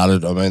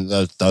started, I mean,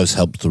 those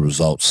helped the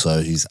results.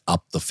 So he's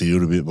up the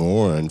field a bit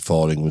more and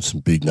fighting with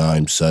some big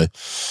names. So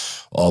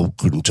I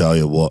couldn't tell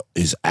you what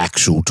his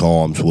actual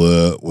times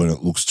were when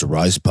it looks to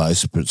race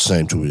pace, but it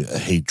seemed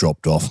he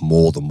dropped off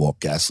more than what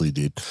Gasly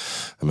did.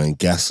 I mean,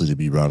 Gasly to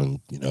be running,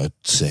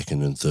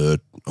 second and third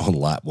on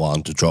lap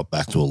 1 to drop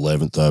back to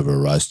 11th over a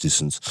race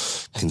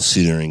distance,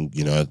 considering,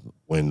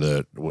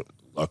 when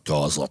like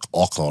guys like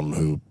Ocon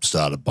who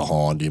started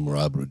behind him were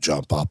able to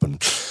jump up and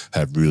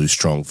have really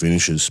strong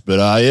finishes. But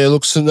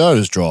look,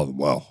 Tsunoda's driving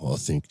well. I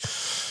think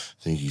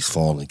he's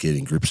finally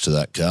getting grips to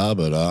that car.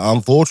 But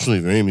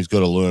unfortunately for him, he's got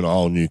to learn a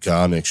whole new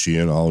car next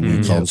year and a whole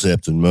new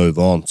concept and move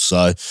on.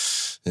 So,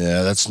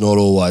 yeah, that's not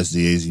always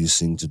the easiest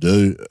thing to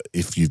do.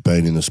 If you've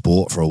been in the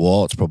sport for a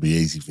while, it's probably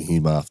easy for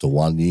him after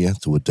 1 year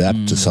to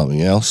adapt to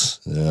something else.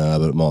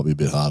 But it might be a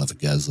bit harder for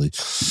Gasly.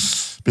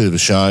 Bit of a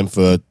shame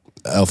for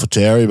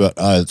AlphaTauri, but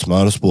it's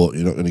motorsport.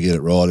 You're not going to get it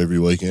right every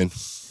weekend.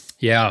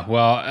 Yeah,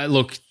 well,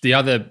 look, the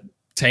other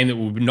team that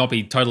will not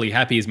be totally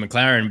happy is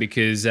McLaren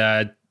because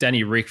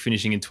Danny Rick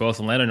finishing in 12th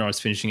and Lando Norris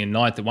finishing in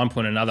 9th. At one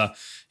point or another,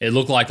 it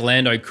looked like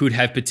Lando could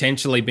have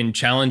potentially been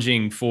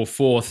challenging for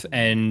 4th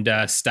and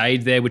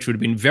stayed there, which would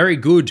have been very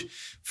good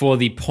for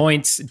the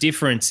points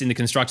difference in the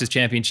Constructors'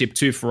 Championship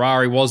to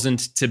Ferrari.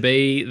 Wasn't to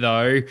be,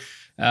 though.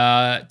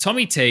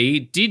 Tommy T,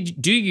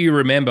 do you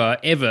remember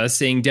ever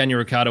seeing Daniel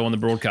Ricciardo on the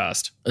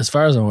broadcast? As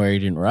far as I'm aware, he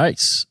didn't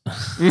race.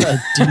 I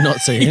did not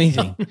see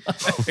anything.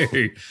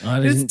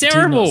 It's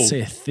terrible. Did not see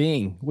a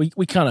thing.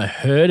 We kind of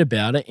heard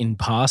about it in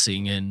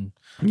passing, and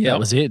that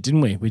was it, didn't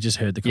we? We just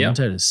heard the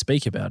commentators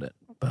speak about it.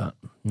 But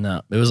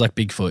no, it was like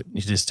Bigfoot.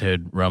 You just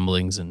heard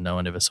rumblings and no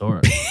one ever saw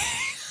it.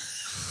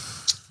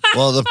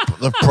 Well,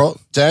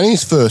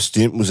 Danny's first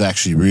stint was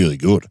actually really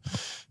good.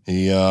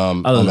 He,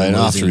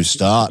 after his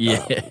start,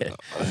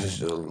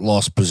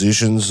 lost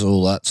positions,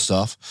 all that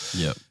stuff.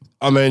 Yep.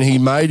 I mean, he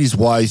made his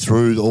way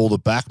through all the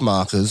back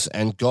markers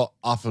and got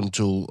up,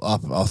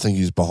 I think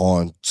he was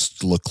behind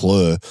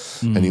Leclerc,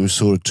 and he was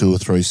sort of 2 or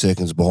 3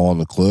 seconds behind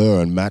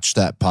Leclerc and matched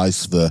that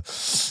pace for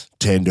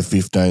 10 to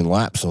 15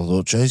 laps. And I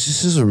thought, geez,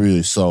 this is a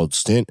really solid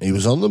stint. He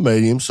was on the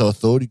medium, so I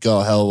thought he'd go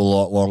a hell of a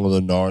lot longer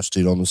than Norris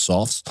did on the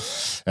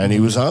softs. And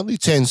he was only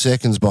 10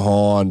 seconds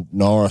behind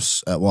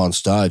Norris at one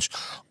stage.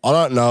 I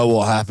don't know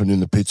what happened in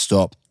the pit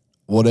stop.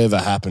 Whatever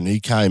happened, he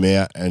came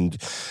out and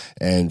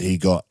he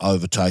got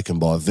overtaken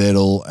by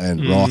Vettel and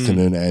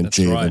Raikkonen and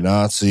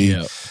Giovinazzi.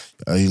 Right.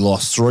 Yep. He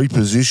lost 3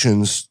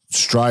 positions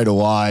straight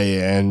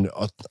away, and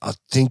I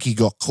think he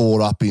got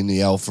caught up in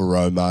the Alfa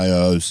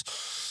Romeos,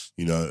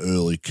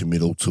 early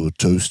committal to a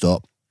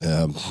 2-stop.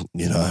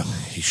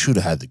 He should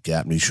have had the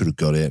gap and he should have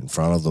got out in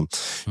front of them.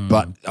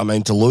 But, I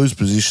mean, to lose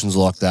positions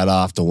like that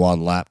after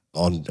one lap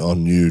on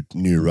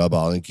new rubber,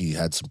 I think he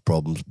had some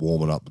problems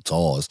warming up the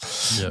tyres.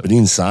 Yep. But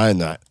in saying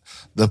that,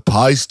 the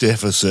pace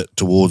deficit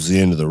towards the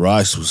end of the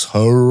race was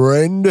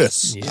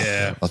horrendous.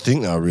 Yeah. I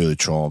think they were really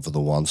trying for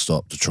the one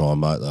stop to try and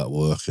make that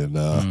work. And,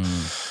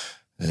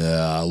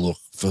 look,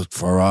 for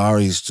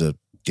Ferraris to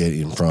get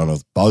in front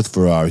of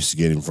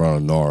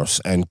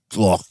Norris, and,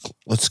 like,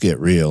 let's get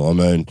real. I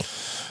mean,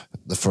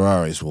 the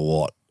Ferraris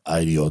were,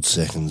 80-odd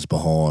seconds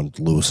behind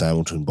Lewis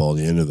Hamilton by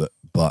the end of it.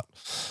 But,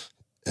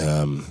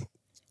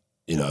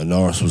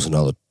 Norris was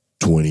another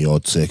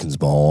 20-odd seconds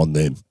behind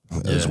them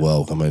as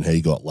well. I mean,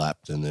 he got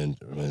lapped, and then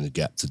the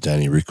gap to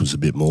Danny Rick was a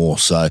bit more.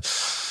 So,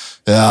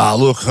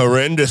 look,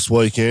 horrendous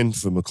weekend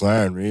for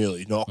McLaren,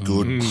 really. Not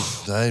good.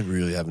 They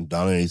really haven't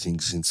done anything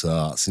since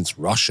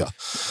Russia.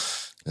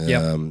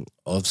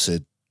 I've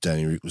said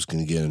Danny Rick was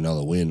going to get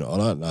another win. I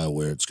don't know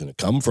where it's going to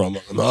come from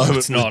at the moment.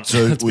 It's not.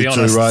 With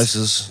two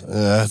races,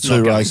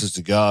 two races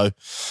to go.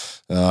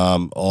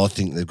 I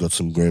think they've got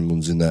some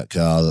gremlins in that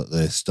car that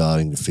they're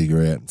starting to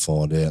figure out and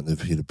find out.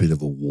 They've hit a bit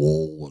of a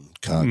wall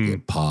and can't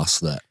get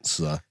past that.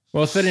 So.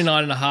 Well,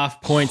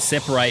 39.5 points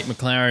separate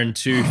McLaren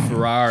to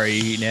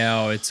Ferrari.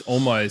 Now it's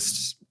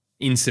almost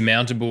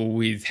insurmountable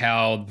with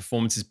how the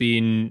performance has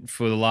been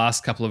for the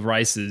last couple of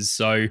races.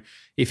 So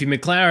if you're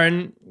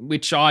McLaren,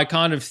 which I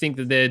kind of think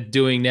that they're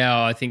doing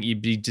now, I think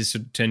you'd be just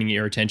turning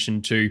your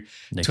attention to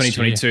next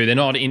 2022. Year. They're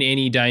not in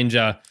any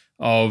danger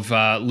of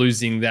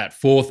losing that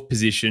fourth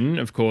position.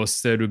 Of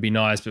course, third would be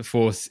nice, but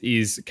fourth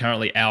is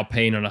currently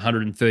Alpine on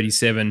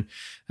 137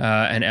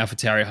 and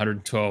AlphaTauri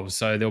 112.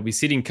 So they'll be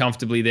sitting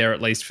comfortably there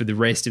at least for the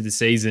rest of the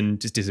season.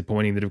 Just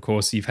disappointing that, of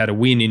course, you've had a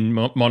win in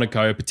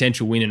Monaco, a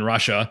potential win in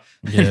Russia,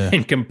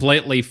 and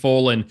completely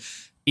fallen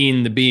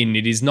in the bin.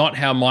 It is not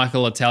how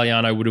Michael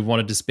Italiano would have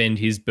wanted to spend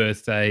his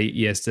birthday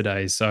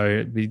yesterday.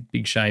 So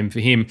big shame for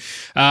him.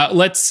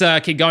 Let's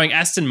keep going.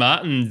 Aston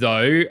Martin,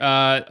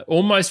 though,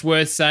 almost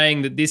worth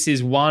saying that this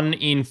is 1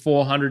 in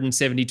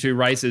 472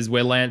 races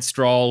where Lance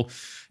Stroll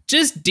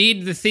just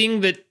did the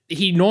thing that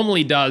he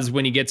normally does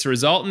when he gets a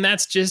result, and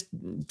that's just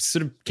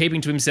sort of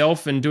keeping to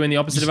himself and doing the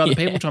opposite of other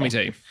people, Tommy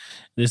T.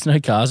 There's no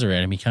cars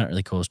around him. He can't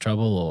really cause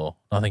trouble or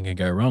nothing can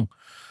go wrong.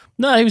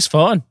 No, he was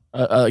fine.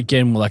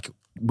 Again, like,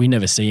 we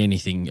never see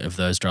anything of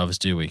those drivers,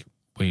 do we?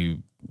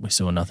 We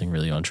saw nothing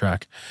really on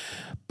track.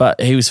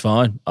 But he was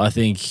fine. I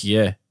think,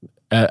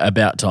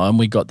 about time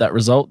we got that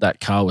result. That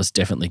car was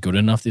definitely good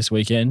enough this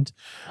weekend.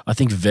 I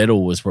think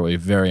Vettel was probably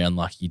very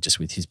unlucky just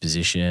with his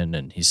position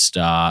and his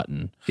start.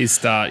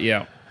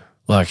 Yeah.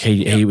 Like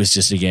he was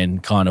just, again,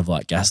 kind of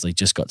like Gasly,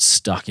 just got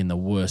stuck in the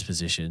worst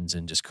positions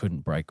and just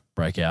couldn't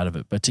break out of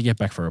it. But to get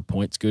back for a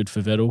point's good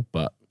for Vettel.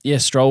 But yeah,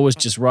 Stroll was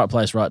just right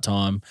place, right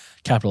time,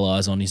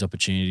 capitalise on his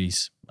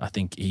opportunities. I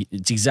think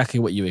it's exactly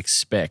what you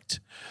expect,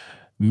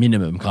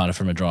 minimum kind of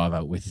from a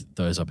driver with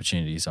those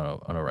opportunities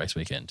on a race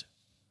weekend.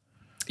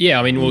 Yeah,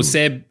 I mean, well,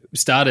 Seb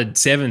started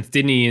 7th,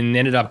 didn't he, and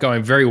ended up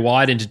going very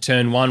wide into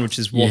turn 1, which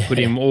is what put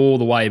him all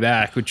the way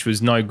back, which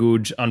was no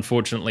good,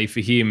 unfortunately,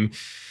 for him.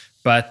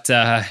 But,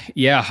 I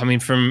mean,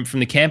 from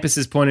the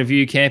campus's point of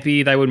view,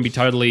 Campy, they wouldn't be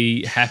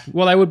totally happy.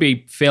 Well, they would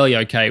be fairly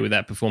okay with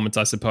that performance,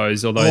 I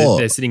suppose, although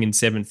they're sitting in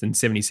 7th and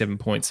 77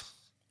 points.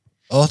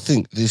 I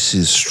think this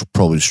is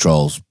probably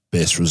Stroll's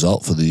best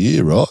result for the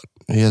year, right?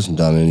 He hasn't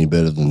done any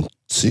better than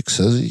 6,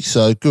 has he?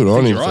 So good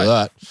on him for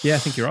that. Yeah, I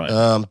think you're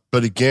right.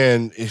 But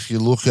again, if you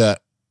look at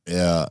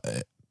our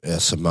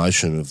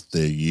summation of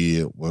their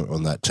year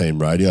on that team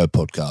radio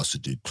podcast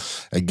it did,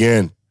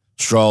 again,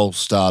 Stroll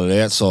started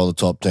outside the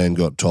top 10,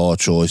 got tyre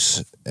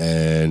choice,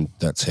 and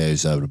that's how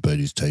he's able to beat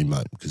his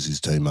teammate because his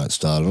teammate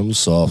started on the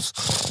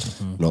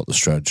softs, not the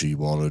strategy he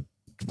wanted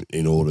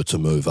in order to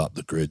move up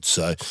the grid.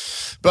 So,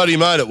 but he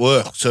made it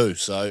work too.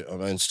 So, I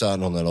mean,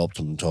 starting on that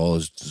optimum tyre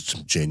is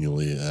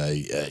genuinely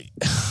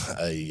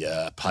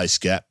a pace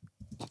gap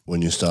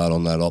when you start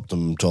on that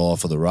optimum tyre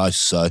for the race.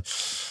 So,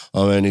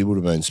 I mean, he would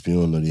have been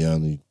spewing that he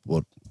only,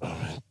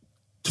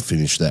 to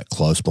finish that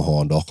close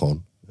behind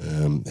Ocon.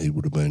 He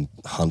would have been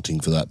hunting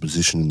for that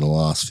position in the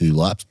last few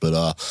laps, but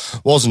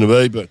wasn't to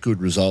be, but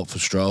good result for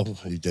Stroll.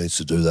 He needs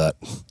to do that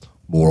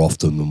more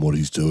often than what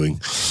he's doing.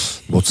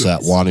 What's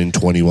that, 1 in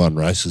 21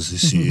 races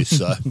this year?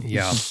 So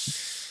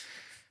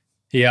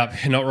Yeah,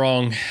 not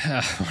wrong.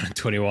 1 in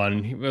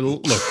 21. Well,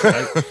 look,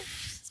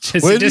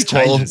 where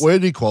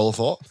did he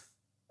qualify?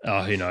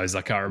 Oh, who knows?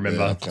 I can't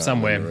remember. I can't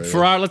Somewhere. remember,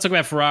 Ferrari. Let's talk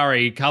about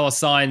Ferrari. Carlos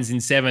Sainz in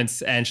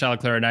 7th and Charles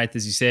Leclerc in 8th,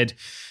 as you said.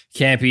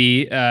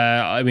 Campy,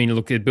 I mean,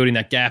 look, they're building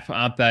that gap,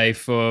 aren't they,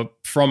 from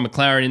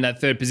McLaren in that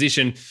third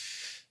position.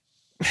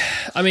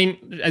 I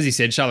mean, as you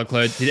said, Charles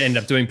Leclerc did end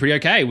up doing pretty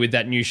okay with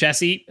that new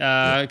chassis.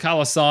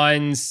 Carlos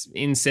Sainz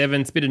in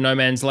 7th, bit of no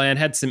man's land,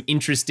 had some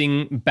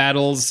interesting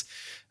battles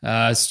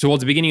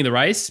towards the beginning of the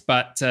race,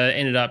 but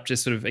ended up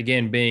just sort of,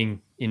 again,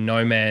 being in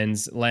no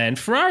man's land.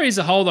 Ferrari as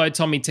a whole, though,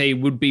 Tommy T,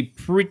 would be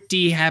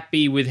pretty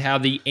happy with how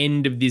the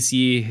end of this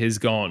year has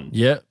gone.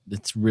 Yeah,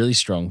 it's really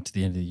strong to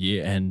the end of the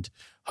year, and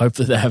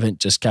hopefully they haven't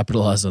just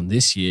capitalised on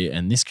this year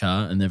and this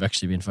car and they've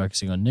actually been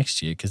focusing on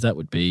next year, because that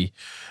would be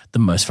the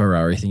most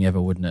Ferrari thing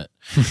ever, wouldn't it?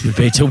 It would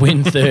be to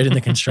win third in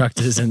the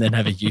Constructors and then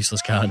have a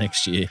useless car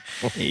next year.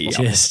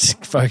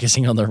 Just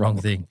focusing on the wrong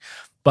thing.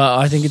 But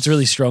I think it's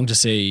really strong to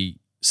see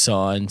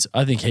Sainz.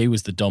 I think he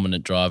was the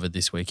dominant driver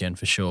this weekend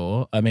for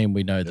sure. I mean,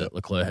 we know that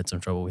Leclerc had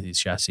some trouble with his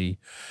chassis,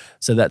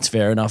 so that's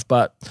fair enough.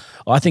 But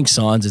I think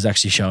Sainz is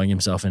actually showing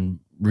himself and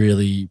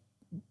really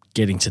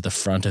getting to the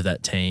front of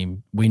that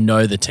team. We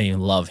know the team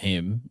love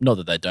him. Not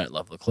that they don't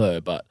love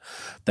Leclerc, but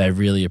they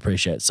really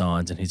appreciate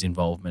Sainz and his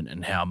involvement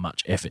and how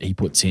much effort he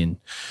puts in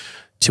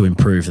to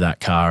improve that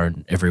car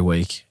every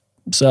week.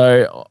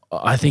 So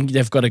I think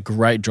they've got a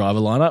great driver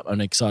lineup.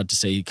 I'm excited to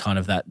see kind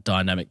of that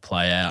dynamic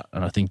play out,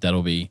 and I think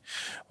that'll be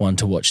one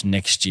to watch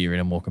next year in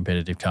a more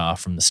competitive car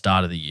from the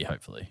start of the year,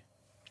 hopefully.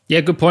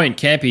 Yeah, good point,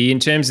 Campy. In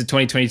terms of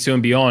 2022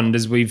 and beyond,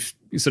 as we've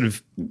sort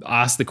of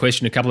asked the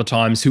question a couple of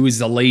times, who is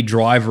the lead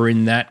driver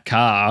in that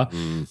car?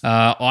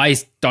 I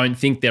don't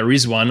think there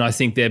is one. I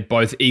think they're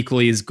both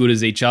equally as good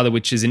as each other,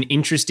 which is an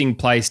interesting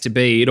place to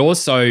be. It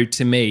also,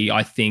 to me,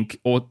 I think,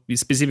 or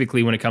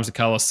specifically when it comes to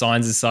Carlos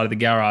Sainz's side of the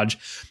garage,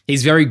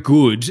 he's very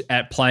good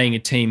at playing a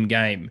team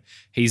game.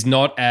 He's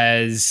not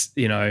as,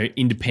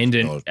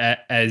 independent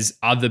as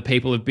other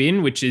people have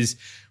been, which is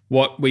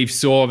what we've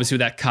saw obviously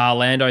with that Car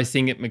Lando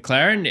thing at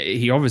McLaren.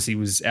 He obviously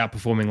was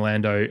outperforming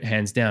Lando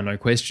hands down, no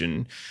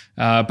question.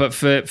 But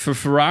for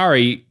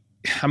Ferrari,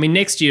 I mean,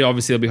 next year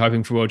obviously they'll be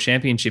hoping for a world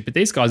championship, but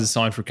these guys are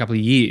signed for a couple of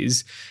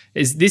years.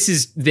 This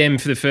is them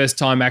for the first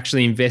time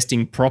actually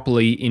investing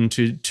properly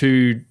into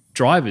two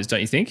drivers, don't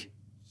you think?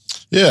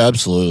 Yeah,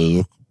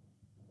 absolutely.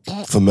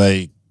 Look, for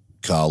me,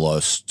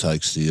 Carlos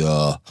takes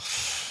the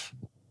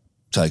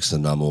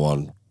number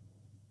one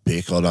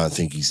pick. I don't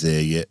think he's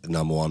there yet, the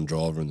number one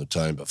driver in the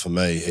team. But for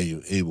me,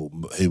 he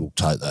will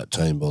take that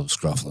team by the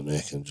scruff of the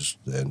neck and just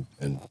and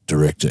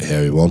direct it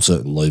how he wants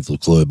it and leave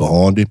Leclerc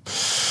behind him.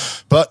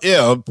 But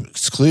yeah,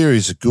 it's clear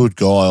he's a good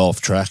guy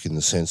off track in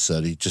the sense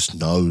that he just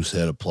knows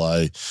how to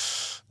play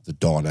the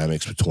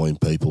dynamics between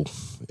people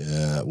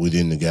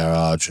within the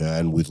garage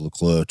and with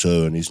Leclerc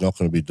too. And he's not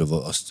going to be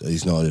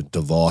he's not a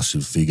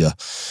divisive figure,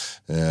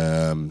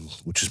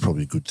 which is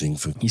probably a good thing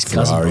for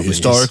Ferrari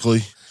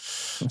historically.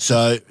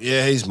 So,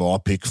 yeah, he's my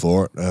pick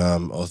for it.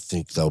 I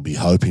think they'll be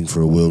hoping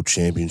for a world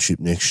championship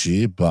next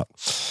year, but,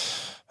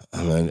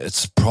 I mean,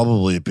 it's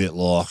probably a bit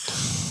like,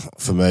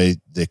 for me,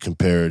 their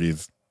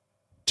comparative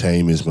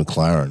team is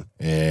McLaren,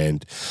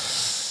 and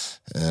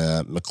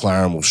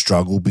McLaren will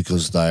struggle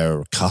because they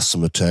are a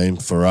customer team.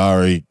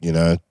 Ferrari,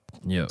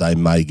 they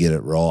may get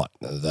it right.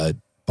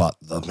 But,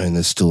 I mean,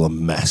 there's still a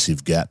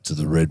massive gap to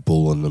the Red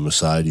Bull and the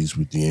Mercedes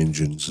with the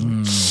engines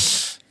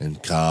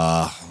and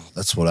car.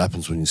 That's what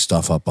happens when you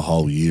stuff up a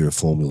whole year of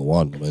Formula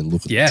One. I mean,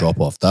 look at the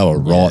drop-off. They were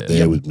right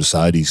there with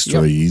Mercedes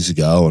 3 years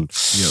ago, and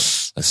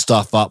they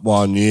stuff up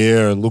 1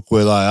 year, and look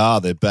where they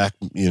are. They're back,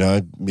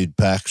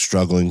 mid-pack,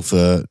 struggling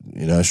to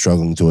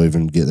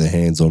even get their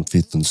hands on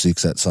 5th and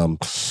 6th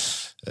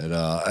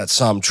at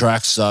some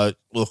tracks. So,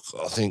 look,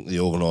 I think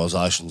the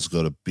organisation's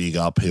got a big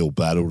uphill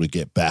battle to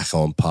get back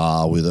on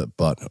par with it.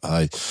 But,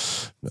 hey,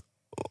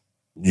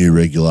 new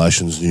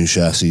regulations, new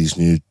chassis,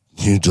 new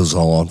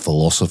design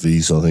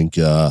philosophies, I think,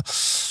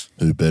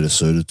 who better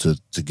suited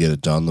to get it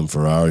done than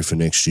Ferrari for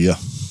next year.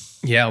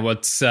 Yeah, well,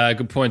 it's a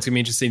good point. It's going to be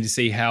interesting to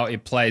see how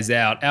it plays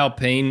out.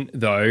 Alpine,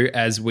 though,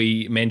 as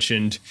we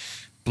mentioned,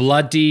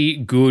 bloody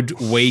good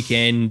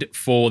weekend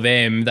for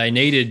them. They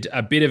needed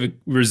a bit of a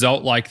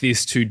result like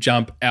this to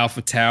jump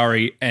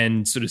AlphaTauri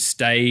and sort of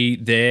stay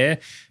there.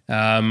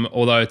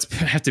 Although it's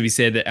have to be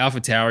said that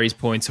AlphaTauri's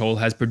points haul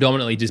has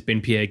predominantly just been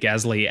Pierre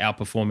Gasly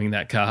outperforming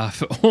that car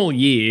for all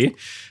year.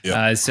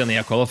 Certainly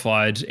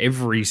outqualified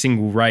every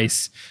single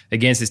race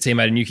against his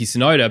teammate Yuki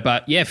Tsunoda.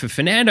 But yeah, for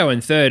Fernando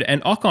in third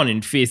and Ocon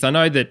in fifth, I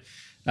know that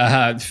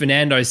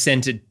Fernando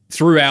sent it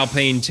through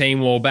Alpine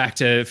team wall back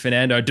to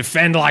Fernando,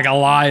 defend like a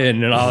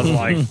lion. And I was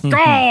like,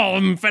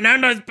 oh,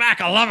 Fernando's back.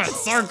 I love it.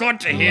 So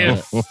good to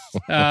hear.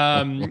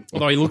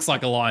 Although he looks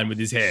like a lion with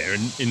his hair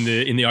in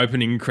the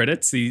opening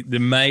credits, the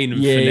mane of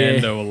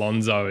Fernando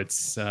Alonso.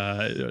 It's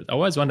I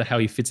always wonder how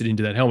he fits it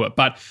into that helmet.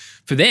 But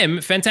for them,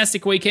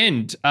 fantastic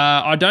weekend.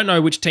 I don't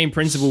know which team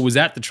principal was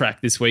at the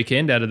track this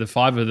weekend out of the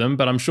 5 of them,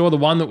 but I'm sure the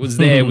one that was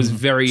there was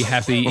very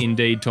happy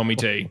indeed, Tommy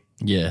T.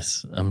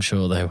 Yes, I'm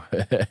sure they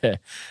were.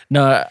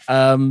 No,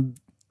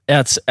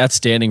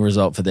 outstanding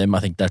result for them.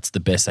 I think that's the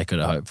best they could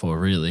have hoped for,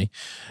 really.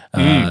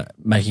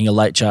 Making a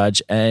late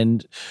charge.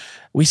 And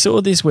we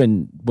saw this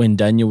when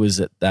Daniel was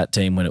at that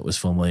team when it was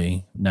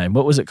formerly named.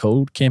 What was it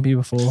called, Campy,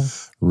 before?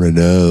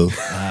 Renault.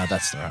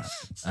 That's right.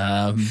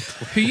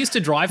 Who used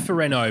to drive for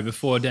Renault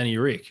before Danny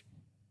Rick?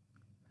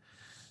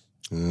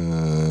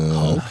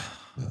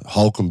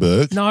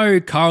 Hulkenberg. No,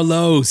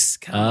 Carlos.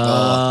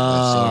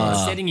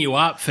 Setting you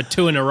up for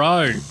 2 in a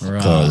row.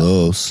 Right.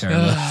 Carlos.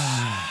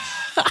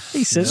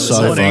 He said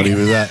so funny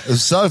with that.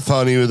 It's so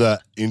funny with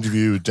that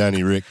interview with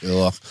Danny Rick. They're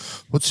like,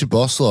 "What's your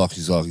boss like?"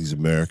 He's like, "He's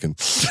American." Good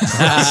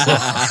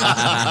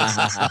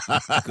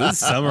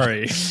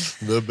summary.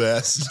 The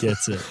best.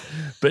 Gets it.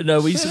 But no,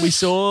 we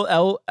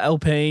saw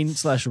Alpine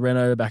 /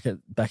 Renault back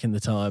in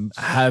the time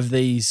have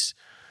these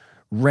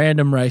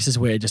random races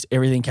where just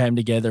everything came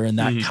together, and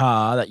that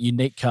car, that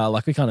unique car,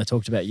 like we kind of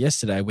talked about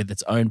yesterday, with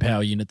its own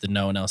power unit that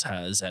no one else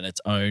has and its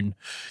own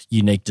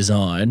unique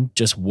design,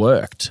 just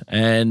worked.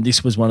 And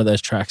this was one of those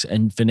tracks,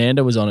 and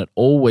Fernando was on it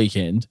all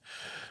weekend.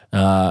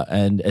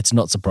 And it's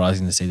not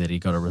surprising to see that he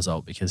got a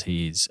result because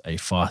he's a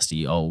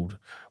feisty old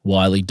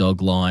wily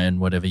dog, lion,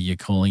 whatever you're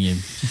calling him,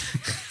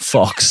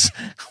 fox,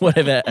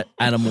 whatever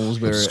animals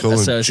we're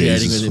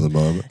associating with him. For the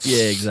moment.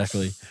 Yeah,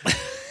 exactly.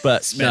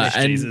 But Spanish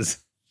Jesus.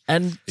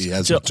 And he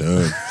has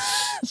returned.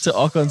 To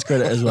Ocon's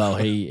credit as well,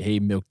 he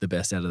milked the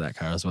best out of that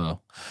car as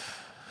well.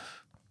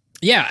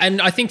 Yeah,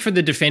 and I think from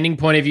the defending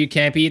point of view,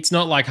 Campy, it's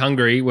not like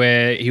Hungary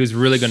where he was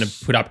really going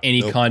to put up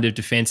any kind of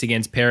defense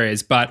against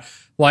Perez. But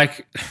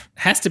like,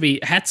 has to be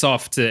hats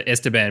off to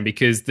Esteban,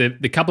 because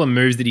the couple of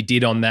moves that he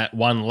did on that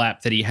one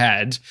lap that he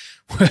had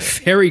were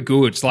very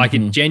good. Like,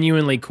 it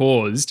genuinely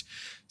caused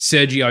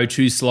Sergio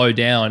to slow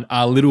down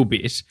a little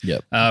bit.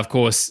 Yep. Of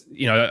course,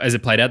 as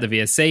it played out, the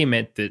VSC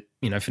meant that,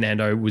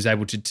 Fernando was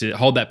able to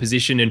hold that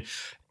position. And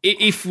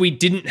if we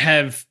didn't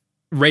have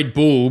Red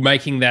Bull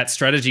making that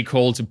strategy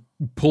call to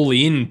pull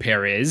in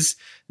Perez,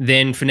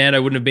 then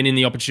Fernando wouldn't have been in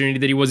the opportunity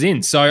that he was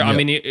in. So, I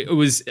mean, it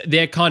was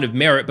their kind of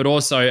merit, but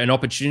also an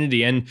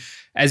opportunity. And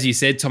as you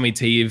said, Tommy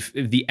T, if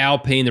the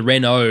Alpine, the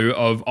Renault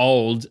of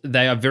old,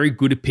 they are very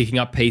good at picking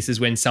up pieces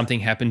when something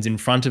happens in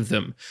front of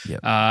them. Yep.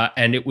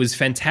 And it was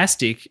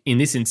fantastic in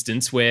this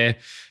instance where,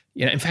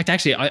 in fact,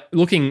 actually,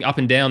 looking up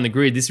and down the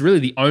grid, this is really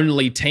the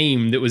only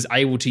team that was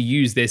able to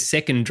use their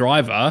second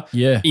driver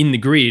in the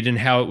grid, and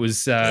how it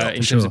was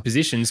in terms of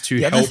positions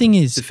to help other thing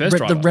is, the first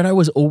driver. The Renault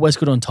was always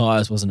good on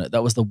tyres, wasn't it?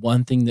 That was the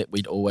one thing that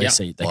we'd always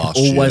see. They could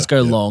always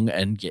go long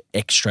and get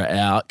extra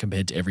out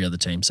compared to every other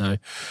team. So,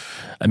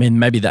 I mean,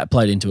 maybe that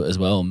played into it as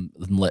well and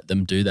let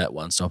them do that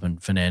one stop,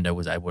 and Fernando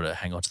was able to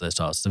hang on to those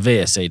tyres. The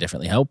VSC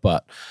definitely helped,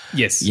 but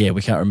we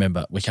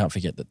can't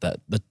forget that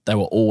they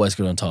were always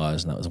good on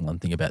tyres, and that was one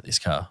thing about this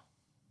car.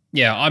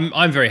 Yeah,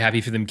 I'm very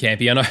happy for them,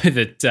 Campy. I know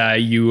that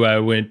you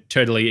were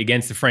totally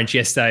against the French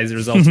yesterday as a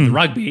result of the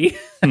rugby,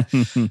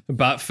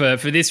 but for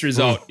this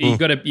result, you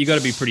got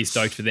to be pretty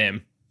stoked for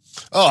them.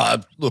 Oh,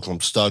 look, I'm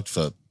stoked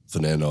for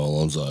Fernando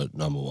Alonso,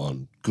 number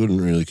one. Couldn't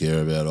really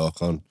care about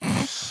Ocon.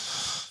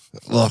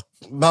 Like,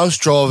 most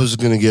drivers are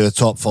going to get a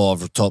top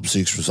 5 or top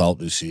 6 result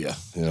this year,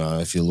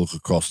 if you look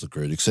across the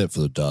grid, except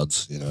for the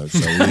duds, So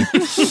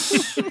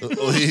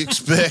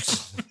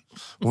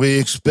we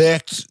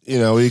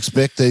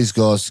expect these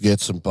guys to get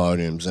some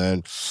podiums.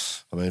 And,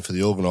 I mean, for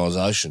the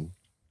organisation,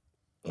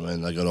 I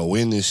mean, they got to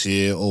win this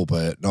year,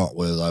 albeit not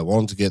where they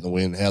wanted to get the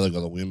win, how they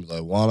got the win, but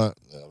they won it.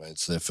 I mean,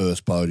 it's their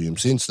first podium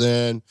since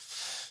then.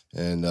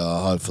 And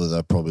hopefully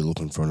they're probably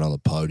looking for another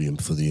podium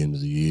for the end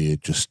of the year,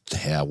 just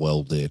how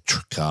well their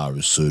car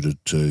is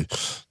suited to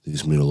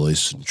these Middle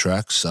Eastern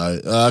tracks.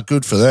 So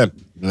good for them.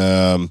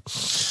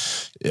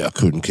 I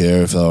couldn't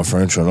care if they were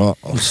French or not.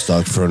 I'm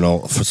stoked for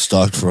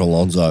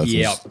Alonso.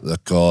 Yeah,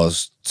 that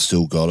guy's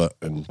still got it,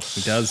 and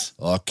he does.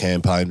 I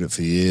campaigned it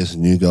for years,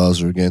 and you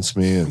guys were against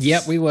me. And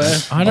yep, we were.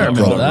 I don't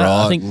remember that.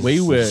 Right. I think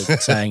we were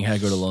saying how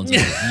good Alonso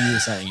was. You were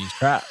saying he's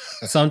crap.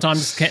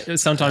 Sometimes,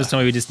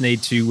 Tommy, we just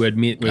need to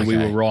admit where we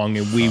were wrong,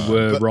 and we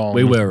were wrong.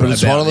 We were but wrong.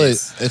 It's one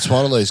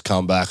of these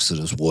comebacks that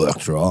has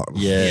worked, right?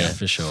 Yeah,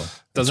 for sure.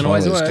 Doesn't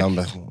always work.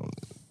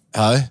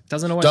 Hey?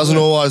 Doesn't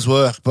always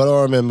work. But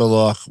I remember,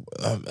 there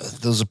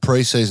was a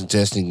pre-season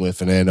testing where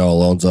Fernando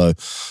Alonso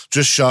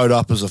just showed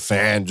up as a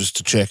fan just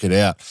to check it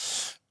out.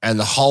 And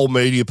the whole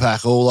media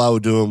pack, all they were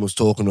doing was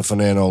talking to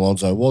Fernando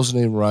Alonso. Wasn't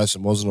even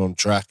racing, wasn't on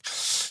track.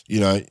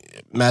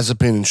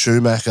 Mazepin and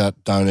Schumacher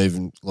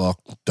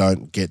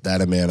don't get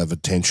that amount of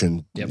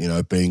attention,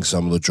 being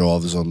some of the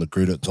drivers on the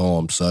grid at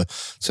times.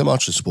 So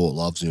much the sport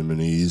loves him,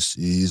 and he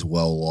is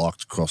well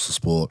liked across the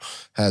sport.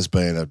 Has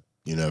been a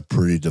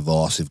pretty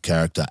divisive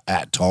character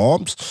at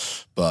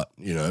times, but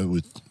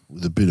with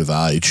a bit of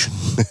age,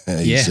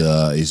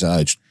 he's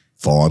aged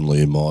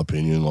finely, in my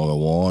opinion, like a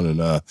wine,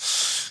 and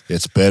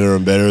gets better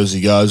and better as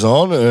he goes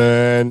on.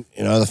 And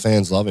the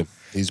fans love him.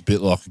 He's a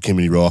bit like a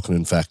Kimi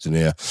Räikkönen factor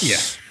now. Yeah.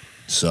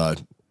 So.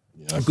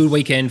 A good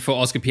weekend for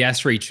Oscar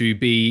Piastri to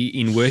be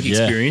in work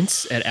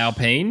experience at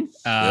Alpine.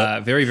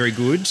 Very, very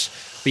good.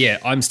 But yeah,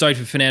 I'm stoked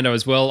for Fernando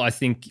as well. I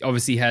think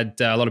obviously had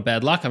a lot of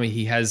bad luck. I mean,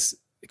 he has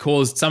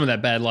caused some of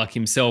that bad luck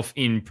himself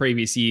in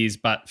previous years,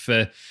 but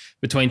for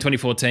between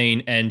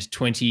 2014 and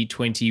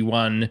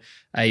 2021,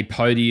 a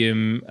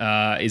podium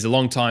is a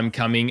long time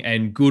coming,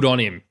 and good on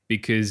him,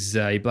 because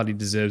he bloody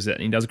deserves it,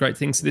 and he does great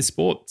things for this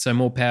sport. So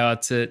more power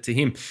to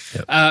him.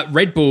 Yep.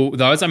 Red Bull,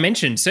 though, as I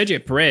mentioned,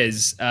 Sergio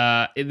Perez,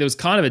 there was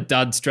kind of a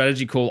dud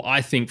strategy call,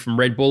 I think, from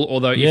Red Bull,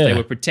 although if they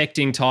were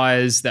protecting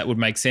tyres, that would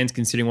make sense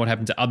considering what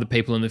happened to other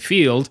people in the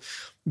field.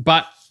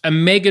 But a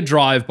mega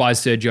drive by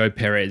Sergio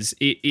Perez,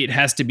 it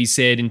has to be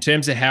said, in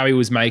terms of how he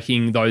was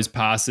making those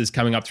passes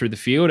coming up through the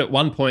field. At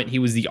one point, he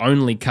was the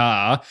only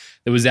car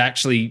that was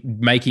actually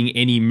making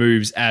any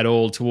moves at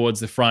all towards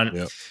the front.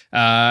 Yep.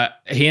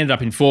 He ended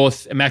up in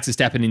fourth, Max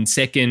Verstappen in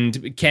second.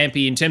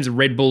 Campy, in terms of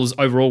Red Bull's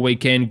overall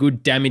weekend,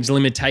 good damage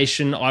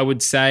limitation, I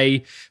would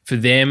say, for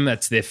them.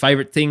 That's their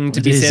favourite thing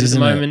to be said at the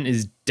moment,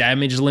 is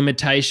damage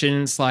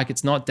limitations. Like,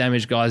 it's not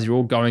damage, guys. You're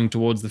all going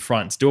towards the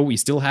front. You're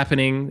still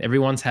happening.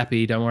 Everyone's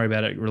happy. Don't worry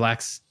about it.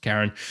 Relax,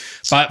 Karen.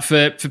 But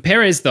for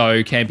Perez,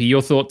 though, Campy,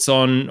 your thoughts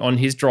on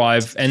his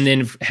drive, and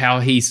then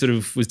how he sort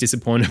of was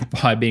disappointed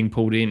by being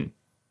pulled in?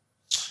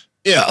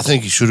 Yeah, I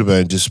think he should have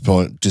been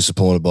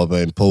disappointed by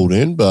being pulled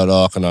in, but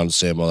I can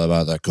understand why they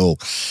made that call.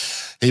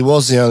 He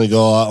was the only guy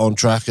on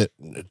track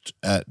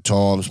at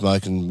times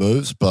making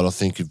moves, but I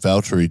think if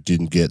Valtteri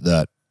didn't get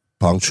that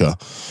puncture,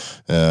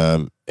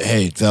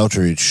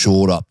 Valtteri had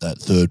shored up that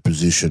third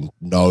position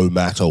no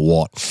matter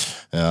what.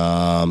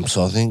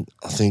 So I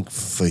think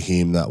for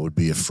him that would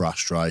be a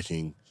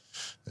frustrating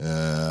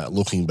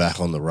Looking back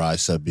on the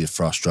race, that'd be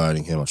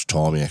frustrating how much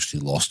time he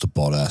actually lost to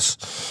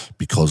Bottas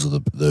because of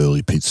the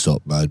early pit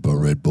stop made by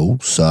Red Bull.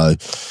 So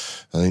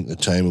I think the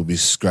team will be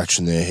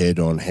scratching their head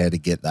on how to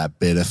get that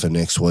better for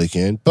next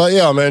weekend. But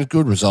yeah, I mean,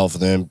 good result for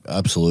them.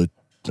 Absolute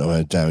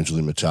damage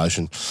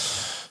limitation.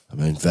 I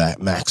mean,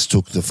 Max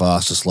took the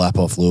fastest lap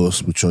off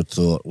Lewis, which I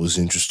thought was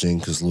interesting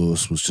because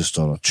Lewis was just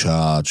on a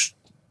charge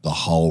the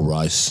whole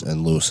race,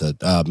 and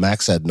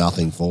Max had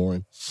nothing for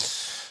him.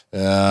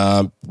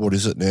 What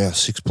is it now?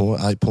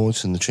 8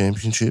 points in the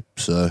championship.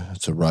 So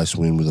it's a race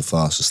win with the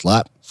fastest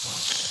lap.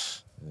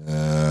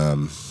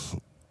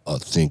 I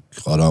think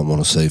I don't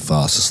want to see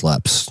fastest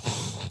laps,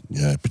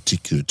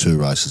 particularly 2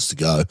 races to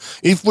go.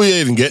 If we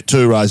even get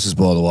 2 races,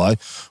 by the way,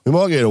 we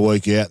might get a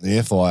week out and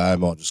the FIA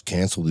might just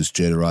cancel this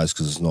Jeddah race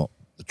because the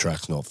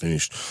track's not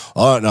finished.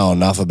 I don't know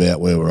enough about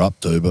where we're up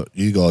to, but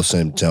you guys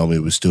seem to tell me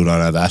we still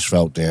don't have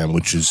asphalt down,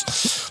 which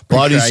is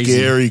bloody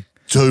scary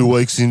 2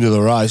 weeks into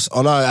the race.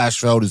 I know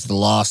asphalt is the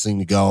last thing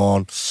to go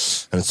on,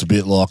 and it's a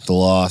bit like the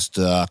last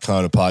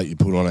cone of paint you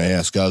put on a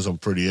house. Goes on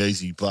pretty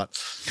easy, but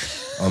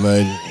I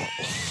mean,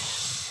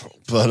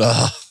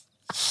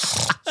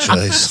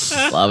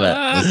 jeez. Love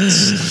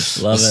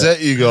it. Love it.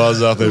 Set you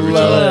guys up every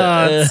time.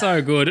 Oh, it's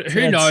so good.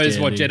 Who knows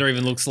Outstanding. what Jeddah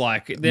even looks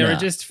like? There are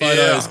just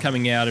photos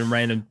coming out in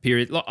random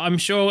periods. I'm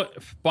sure,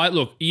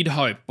 you'd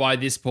hope by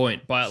this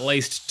point, by at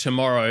least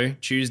tomorrow,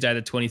 Tuesday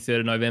the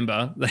 23rd of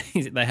November,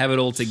 they have it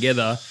all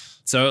together.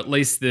 So at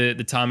least the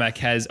tarmac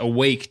has a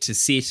week to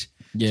sit,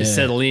 to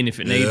settle in if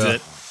it needs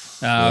it.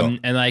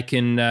 And they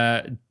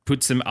can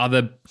put some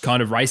other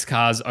kind of race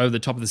cars over the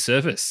top of the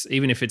surface,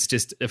 even if it's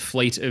just a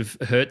fleet of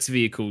Hertz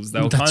vehicles.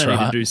 They'll kind of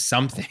need to do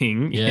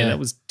something. Yeah, that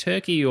was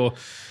Turkey or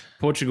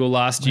Portugal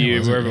last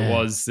year, wherever it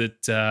was,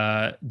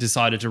 that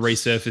decided to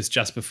resurface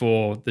just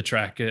before the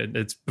track.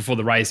 It's before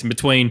the race. And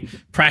between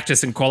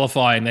practice and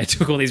qualifying, they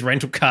took all these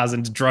rental cars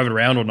and drove it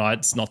around all night.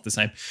 It's not the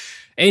same.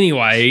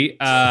 Anyway,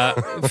 I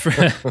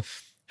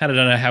don't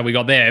know how we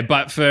got there,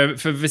 but for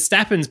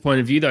Verstappen's point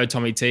of view, though,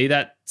 Tommy T,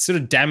 that sort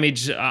of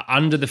damage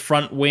under the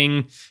front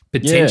wing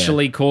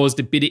potentially caused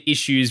a bit of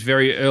issues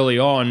very early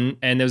on,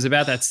 and there was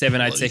about that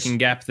 7-8 second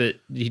gap that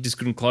he just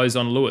couldn't close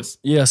on Lewis.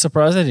 Yeah,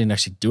 surprised they didn't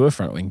actually do a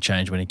front wing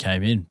change when he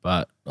came in,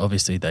 but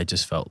obviously they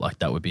just felt like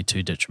that would be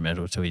too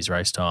detrimental to his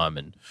race time,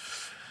 and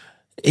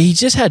he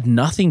just had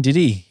nothing, did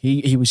he?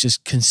 He was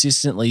just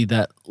consistently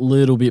that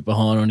little bit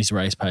behind on his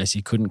race pace.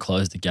 He couldn't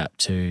close the gap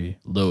to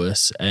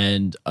Lewis.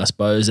 And I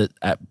suppose at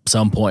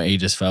some point he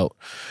just felt,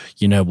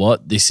 you know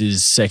what,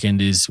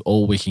 second is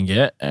all we can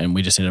get, and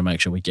we just need to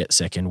make sure we get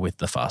second with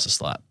the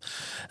fastest lap.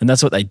 And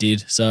that's what they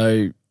did.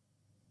 So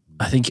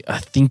I think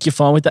you're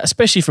fine with that,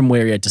 especially from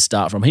where he had to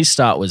start from. His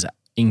start was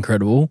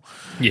incredible.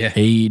 Yeah.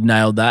 He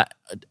nailed that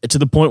to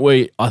the point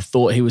where I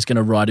thought he was going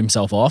to ride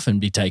himself off and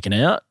be taken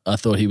out. I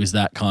thought he was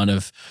that kind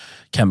of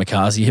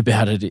kamikaze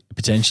about it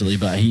potentially,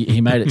 but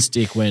he made it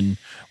stick when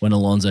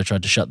Alonso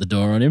tried to shut the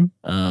door on him.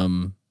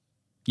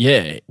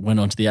 Went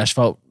onto the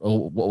asphalt,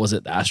 or what was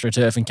it, the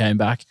AstroTurf, and came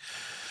back.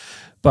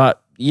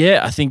 But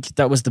yeah, I think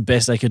that was the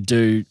best they could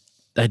do.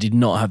 They did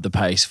not have the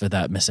pace for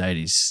that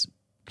Mercedes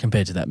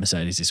compared to that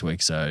Mercedes this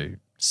week. So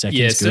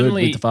second's good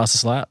with the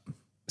fastest lap.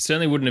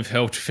 Certainly wouldn't have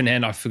helped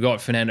Fernando. I forgot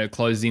Fernando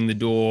slamming the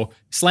door.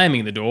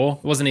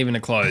 It wasn't even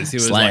a close. He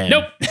was like,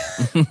 nope,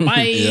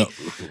 bye,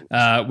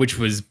 which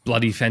was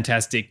bloody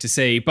fantastic to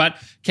see. But,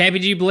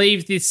 Campy, do you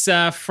believe this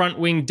front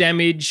wing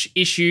damage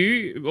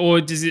issue,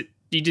 or do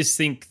you just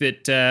think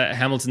that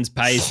Hamilton's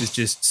pace is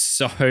just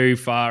so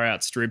far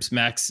outstrips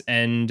Max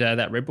and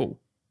that Red Bull?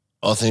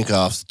 I think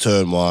after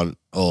turn 1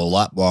 or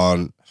lap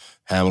 1,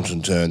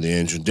 Hamilton turned the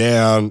engine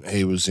down.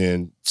 He was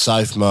in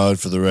safe mode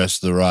for the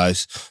rest of the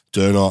race.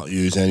 Do not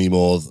use any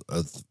more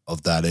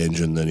of that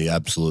engine than he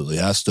absolutely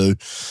has to.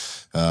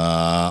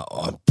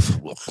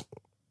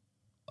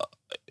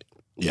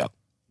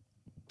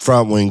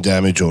 Front wing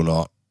damage or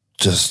not,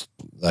 just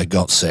they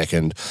got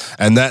second.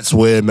 And that's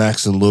where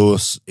Max and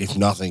Lewis, if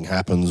nothing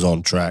happens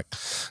on track,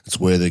 it's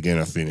where they're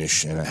going to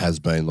finish. And it has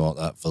been like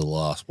that for the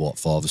last, 5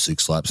 or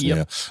 6 laps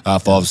now,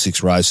 5 or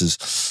 6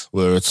 races,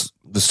 where it's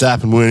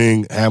Verstappen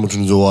winning,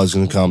 Hamilton's always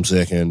going to come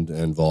second,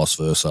 and vice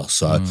versa.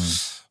 So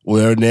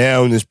we're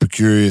now in this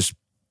precarious,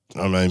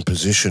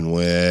 position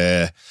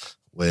where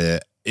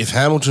if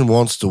Hamilton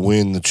wants to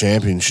win the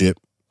championship,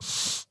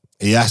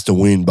 he has to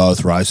win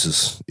both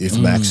races if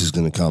Max is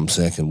going to come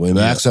second. Where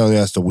Max only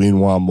has to win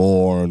one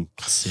more and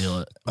seal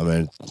it.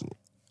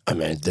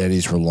 That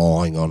is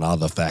relying on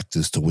other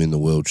factors to win the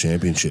world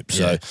championship.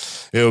 So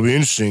it'll be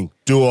interesting.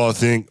 Do I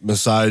think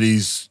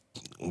Mercedes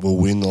will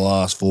win the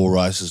last 4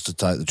 races to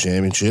take the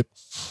championship?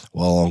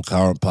 Well, on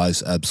current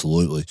pace,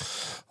 absolutely.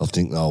 I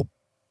think they'll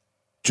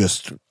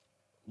just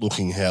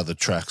looking how the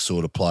track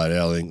sort of played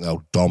out, I think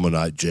they'll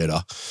dominate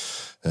Jeddah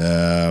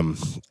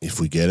if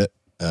we get it.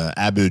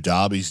 Abu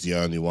Dhabi's the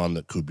only one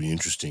that could be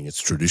interesting.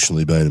 It's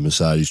traditionally been a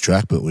Mercedes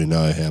track, but we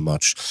know how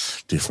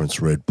much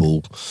difference Red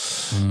Bull,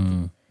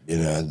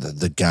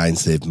 the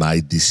gains they've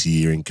made this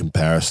year in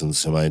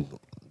comparisons.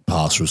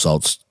 past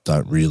results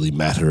don't really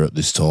matter at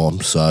this time.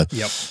 So,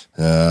 Yep.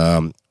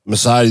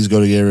 Mercedes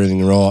got to get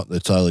everything right. They're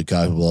totally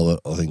capable of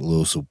it. I think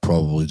Lewis will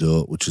probably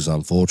do it, which is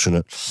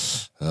unfortunate.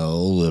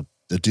 All the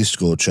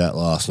Discord chat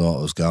last night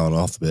was going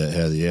off about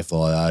how the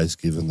FIA's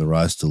given the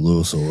race to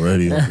Lewis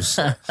already. It was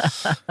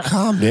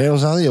calm down. It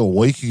was only a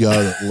week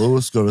ago that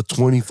Lewis got a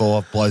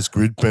 25-place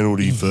grid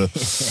penalty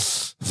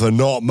for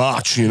not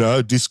much,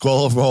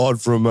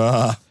 disqualified from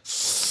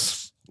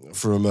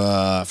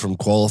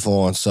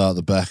qualifying, start at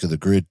the back of the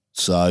grid.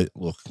 So,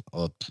 look,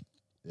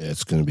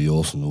 it's going to be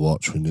awesome to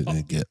watch. We need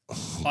to get.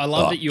 I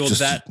love that you're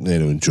need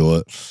to enjoy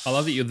it. I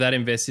love that you're that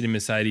invested in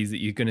Mercedes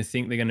that you're going to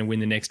think they're going to win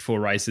the next 4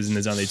 races and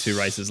there's only 2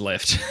 races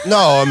left. No,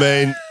 I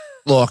mean,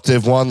 like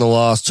they've won the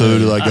last 2.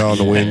 Do they go on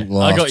to win?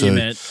 Last I got 2? you,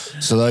 man.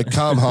 So they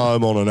come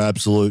home on an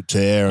absolute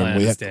tear,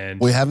 and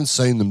we haven't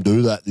seen them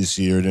do that this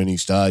year at any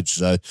stage.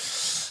 So.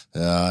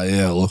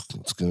 Look,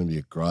 it's going to be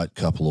a great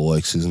couple of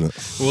weeks, isn't it?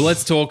 Well,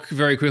 let's talk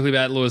very quickly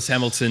about Lewis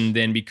Hamilton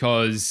then,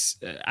 because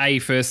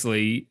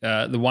firstly,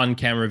 the one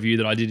camera view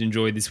that I did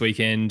enjoy this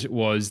weekend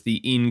was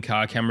the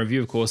in-car camera view.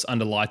 Of course,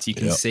 under lights, you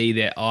can see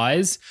their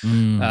eyes.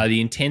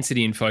 The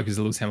intensity and focus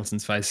of Lewis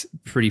Hamilton's face,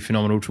 pretty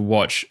phenomenal to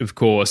watch, of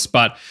course.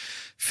 But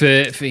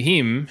for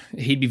him,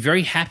 he'd be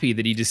very happy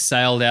that he just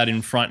sailed out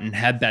in front and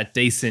had that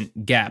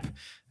decent gap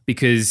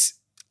because...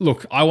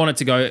 Look, I wanted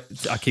to go,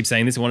 I keep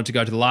saying this, I wanted to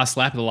go to the last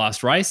lap of the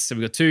last race. So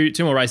we've got two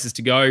more races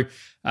to go.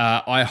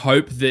 I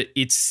hope that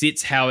it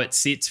sits how it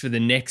sits for the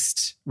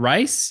next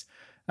race.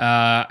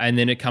 And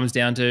then it comes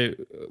down to,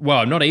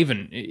 well, not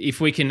even.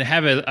 If we can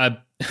have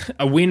a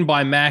win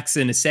by Max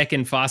and a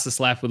second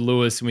fastest lap with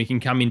Lewis and we can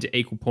come into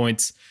equal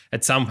points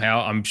at somehow,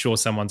 I'm sure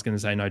someone's going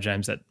to say, no,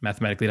 James, that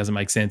mathematically doesn't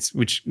make sense,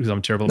 because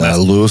I'm terrible at math.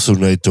 Lewis will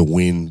need to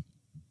win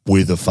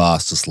with the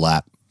fastest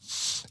lap.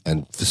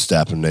 And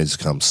Verstappen needs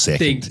to come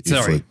second.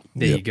 There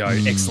you go.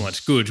 Excellent.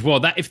 Good. Well,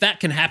 if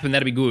that can happen,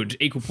 that'd be good.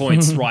 Equal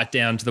points right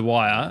down to the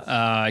wire,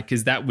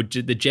 because that would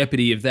the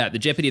jeopardy of that. The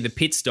jeopardy of the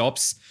pit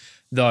stops,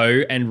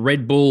 though, and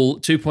Red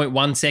Bull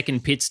 2.1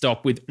 second pit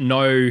stop with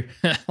no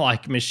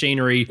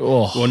machinery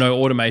or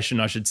no automation,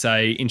 I should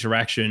say,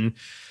 interaction.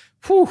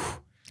 Whew.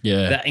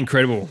 Yeah. That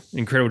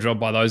incredible job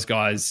by those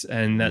guys,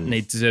 and that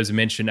deserves a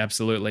mention,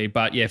 absolutely.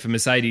 But yeah, for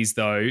Mercedes,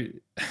 though,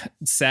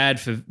 sad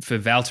for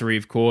Valtteri,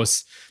 of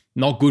course.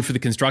 Not good for the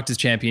Constructors'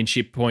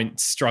 Championship point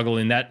struggle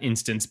in that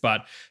instance,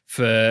 but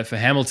for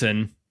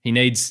Hamilton, he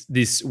needs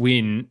this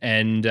win.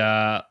 And,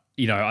 I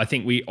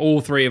think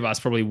all 3 of us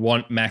probably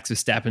want Max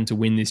Verstappen to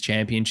win this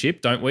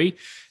championship, don't we?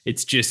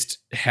 It's just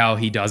how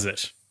he does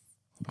it.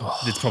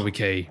 That's probably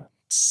key.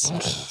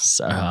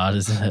 So hard,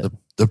 isn't it?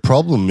 The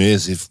problem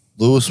is if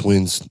Lewis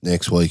wins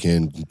next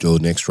weekend or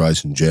next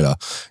race in Jeddah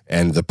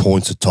and the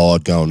points are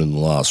tied going in the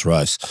last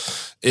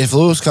race, if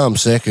Lewis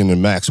comes second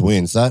and Max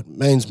wins, that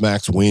means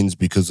Max wins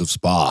because of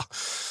Spa.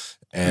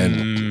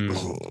 And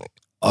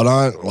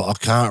I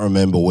can't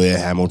remember where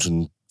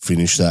Hamilton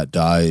finished that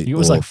day. It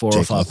was like 4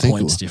 or 5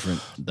 points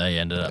different. They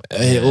ended up.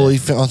 I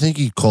think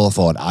he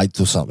qualified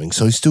 8th or something,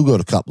 so he's still got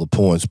a couple of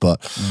points,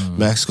 but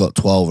Max got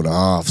 12 and a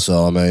half.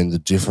 So, I mean, the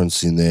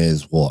difference in there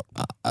is what,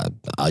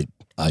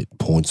 8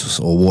 points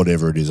or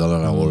whatever it is. I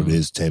don't know what it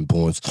is, 10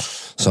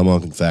 points.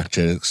 Someone can fact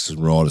check us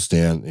and write us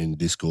down in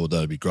Discord.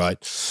 That'd be great.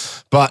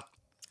 But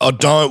I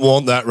don't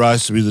want that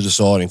race to be the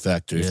deciding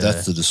factor. If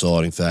that's the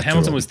deciding factor.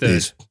 Hamilton was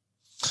third.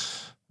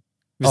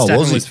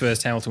 Verstappen was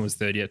first, Hamilton was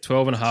third,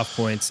 12.5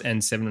 points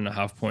and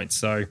 7.5 points.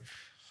 So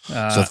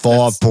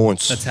 5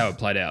 points. That's how it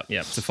played out. Yeah,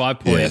 it's a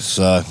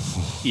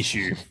 5-point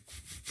issue.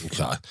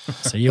 Okay.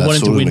 So you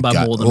wanted to win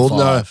by more than 5.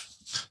 No,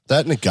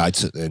 that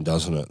negates it then,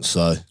 doesn't it?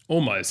 So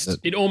almost.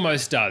 It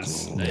almost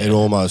does. It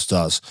almost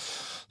does.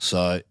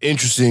 So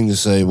interesting to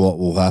see what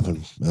will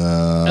happen.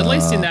 At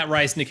least in that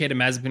race, Nikita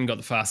Mazepin got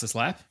the fastest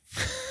lap.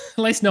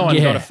 At least no one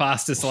got a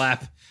fastest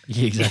lap.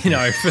 Yeah, exactly.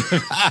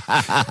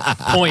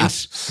 Point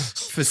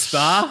for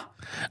Spa.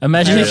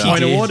 Imagine if you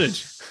did. Awarded.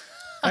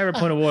 Favorite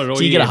point awarded.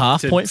 Do you get a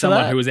half point for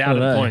someone that? who was out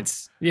of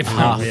points? Yeah,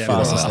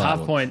 half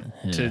point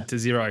Yeah. to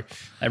 0.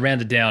 They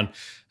rounded down.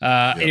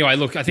 Anyway,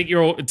 look, I think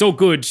it's all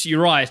good.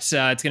 You're right. It's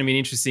going to be an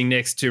interesting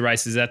next 2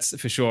 races, that's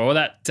for sure.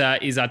 Well,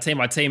 that is our team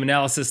by team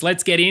analysis.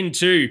 Let's get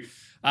into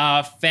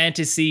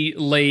fantasy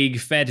league,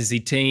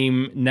 fantasy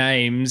team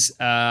names.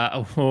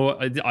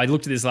 I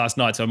looked at this last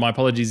night, so my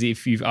apologies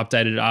if you've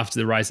updated it after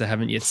the race. I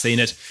haven't yet seen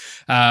it.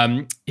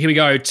 Here we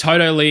go.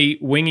 Totally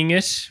winging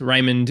it,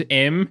 Raymond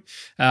M.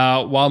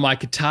 While my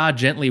Qatar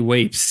gently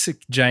weeps,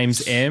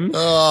 James M.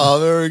 Oh,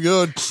 very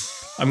good.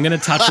 I'm going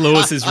to touch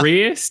Lewis's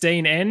rear,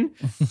 Steen N.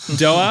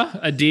 Doa,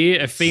 a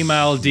deer, a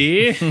female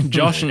deer,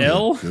 Josh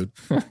L.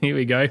 Here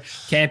we go.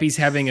 Campy's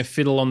having a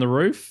fiddle on the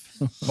roof,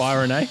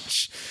 Byron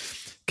H.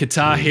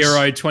 Qatar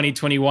Hero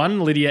 2021,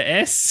 Lydia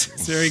S.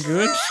 Very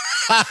good.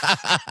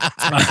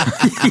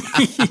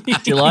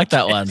 Do you like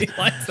that one? He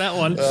likes that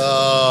one.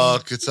 Oh,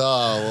 Qatar,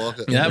 I like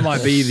it. That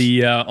might be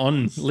the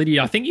on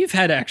Lydia. I think you've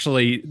had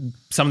actually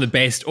some of the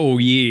best all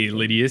year,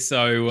 Lydia.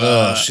 So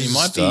you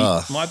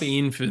might be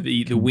in for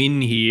the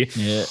win here.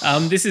 Yeah.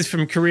 This is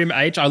from Karim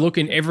H. I look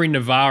in every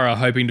Navara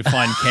hoping to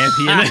find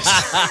Campy in it.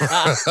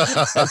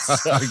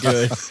 That's so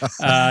good.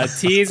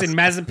 Tears in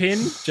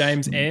Mazepin,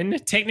 James N.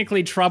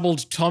 Technically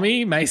troubled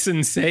Tommy,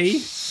 Mason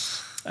C.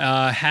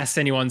 Has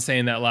anyone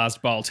seen that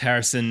last bolt?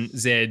 Harrison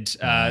Z.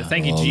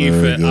 Thank you to you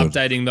for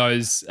updating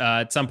those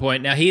at some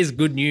point. Now, here's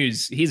good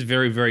news. Here's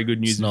very, very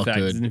good news.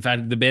 In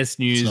fact, the best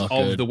news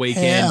of the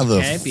weekend. How the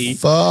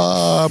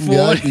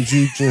Campy. did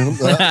you jump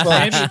that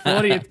much?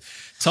 Campy 40th.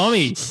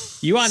 Tommy,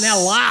 you are now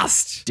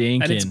last.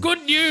 Dinkin'. And it's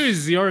good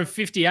news. You're in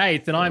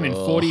 58th and I'm in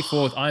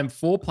 44th. I am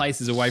 4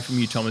 places away from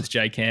you, Thomas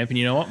J. Camp. And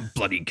you know what? I'm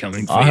bloody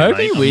coming for you, I hope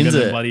mate. he wins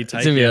it, bloody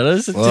to be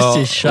honest. It's just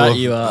to shut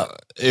you up.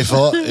 If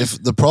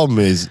the problem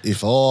is,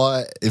 if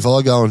I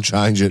go and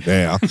change it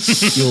now,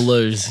 You'll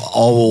lose. I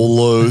will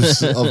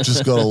lose. I've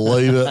just got to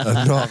leave it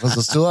and not, because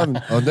I still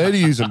haven't. I need to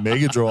use a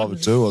Mega Driver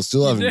too. I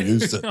still haven't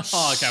used it.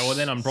 Oh, okay. Well,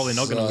 then I'm probably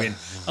not going to win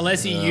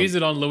unless you use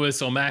it on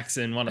Lewis or Max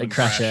and one of them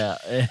Crash out.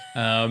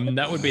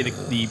 That would be the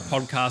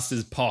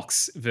podcaster's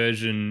pox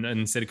version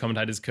instead of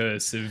commentator's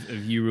curse of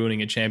you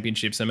ruining a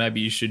championship. So maybe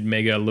you should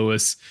mega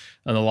Lewis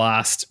on the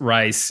last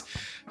race.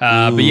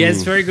 But yeah,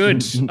 it's very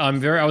good.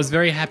 I was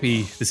very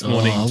happy this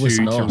morning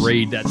to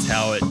read that's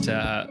how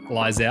it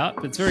lies out.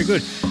 But it's very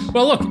good.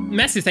 Well, look,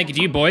 massive thank you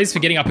to you boys for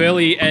getting up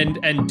early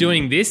and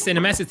doing this, and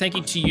a massive thank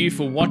you to you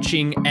for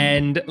watching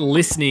and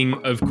listening,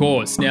 of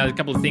course. Now, a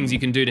couple of things you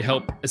can do to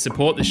help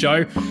support the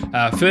show.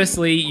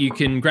 Firstly, you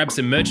can grab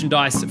some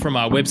merchandise from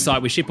our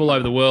website. We ship all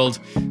over the world.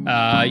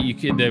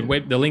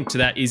 The link to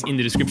that is in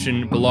the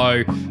description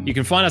below. You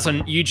can find us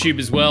on YouTube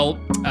as well,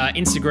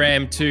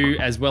 Instagram too,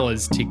 as well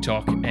as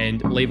TikTok,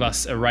 and leave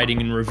us a rating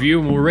and review,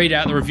 and we'll read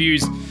out the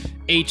reviews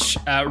each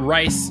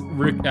race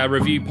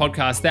review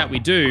podcast that we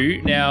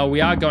do. Now,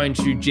 we are going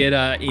to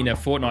Jeddah in a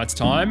fortnight's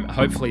time.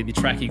 Hopefully the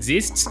track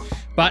exists.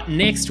 But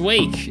next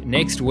week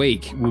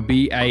will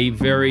be a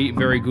very,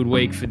 very good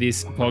week for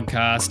this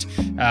podcast.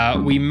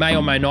 We may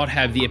or may not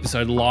have the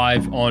episode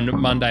live on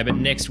Monday, but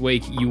next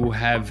week you will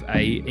have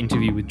a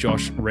interview with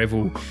Josh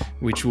Revel,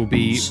 which will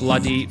be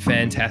bloody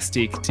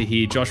fantastic to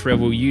hear. Josh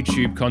Revel,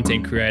 YouTube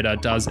content creator,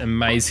 does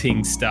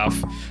amazing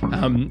stuff.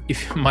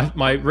 If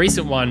my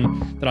recent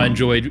one that I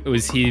enjoyed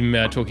was him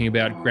talking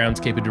about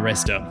groundskeeper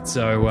DeResta.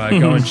 So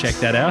go and check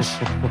that out.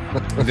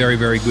 Very,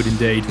 very good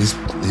indeed.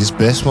 His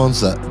best one's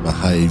that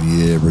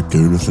Mahavia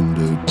Ragunathan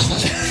dude.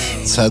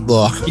 It's had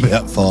like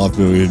about 5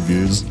 million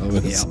views. I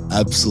mean, it's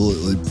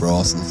absolutely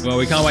priceless. Well,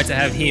 we can't wait to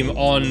have him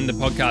on the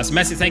podcast.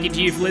 Massive thank you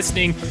to you for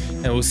listening,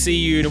 and we'll see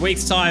you in a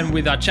week's time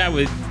with our chat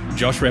with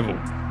Josh Revel.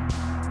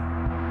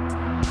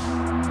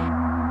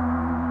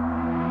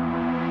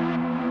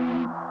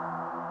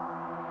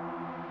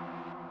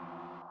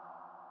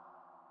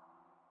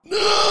 No,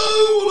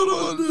 what am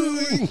I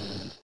doing?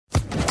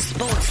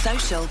 Sports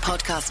Social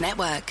Podcast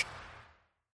Network.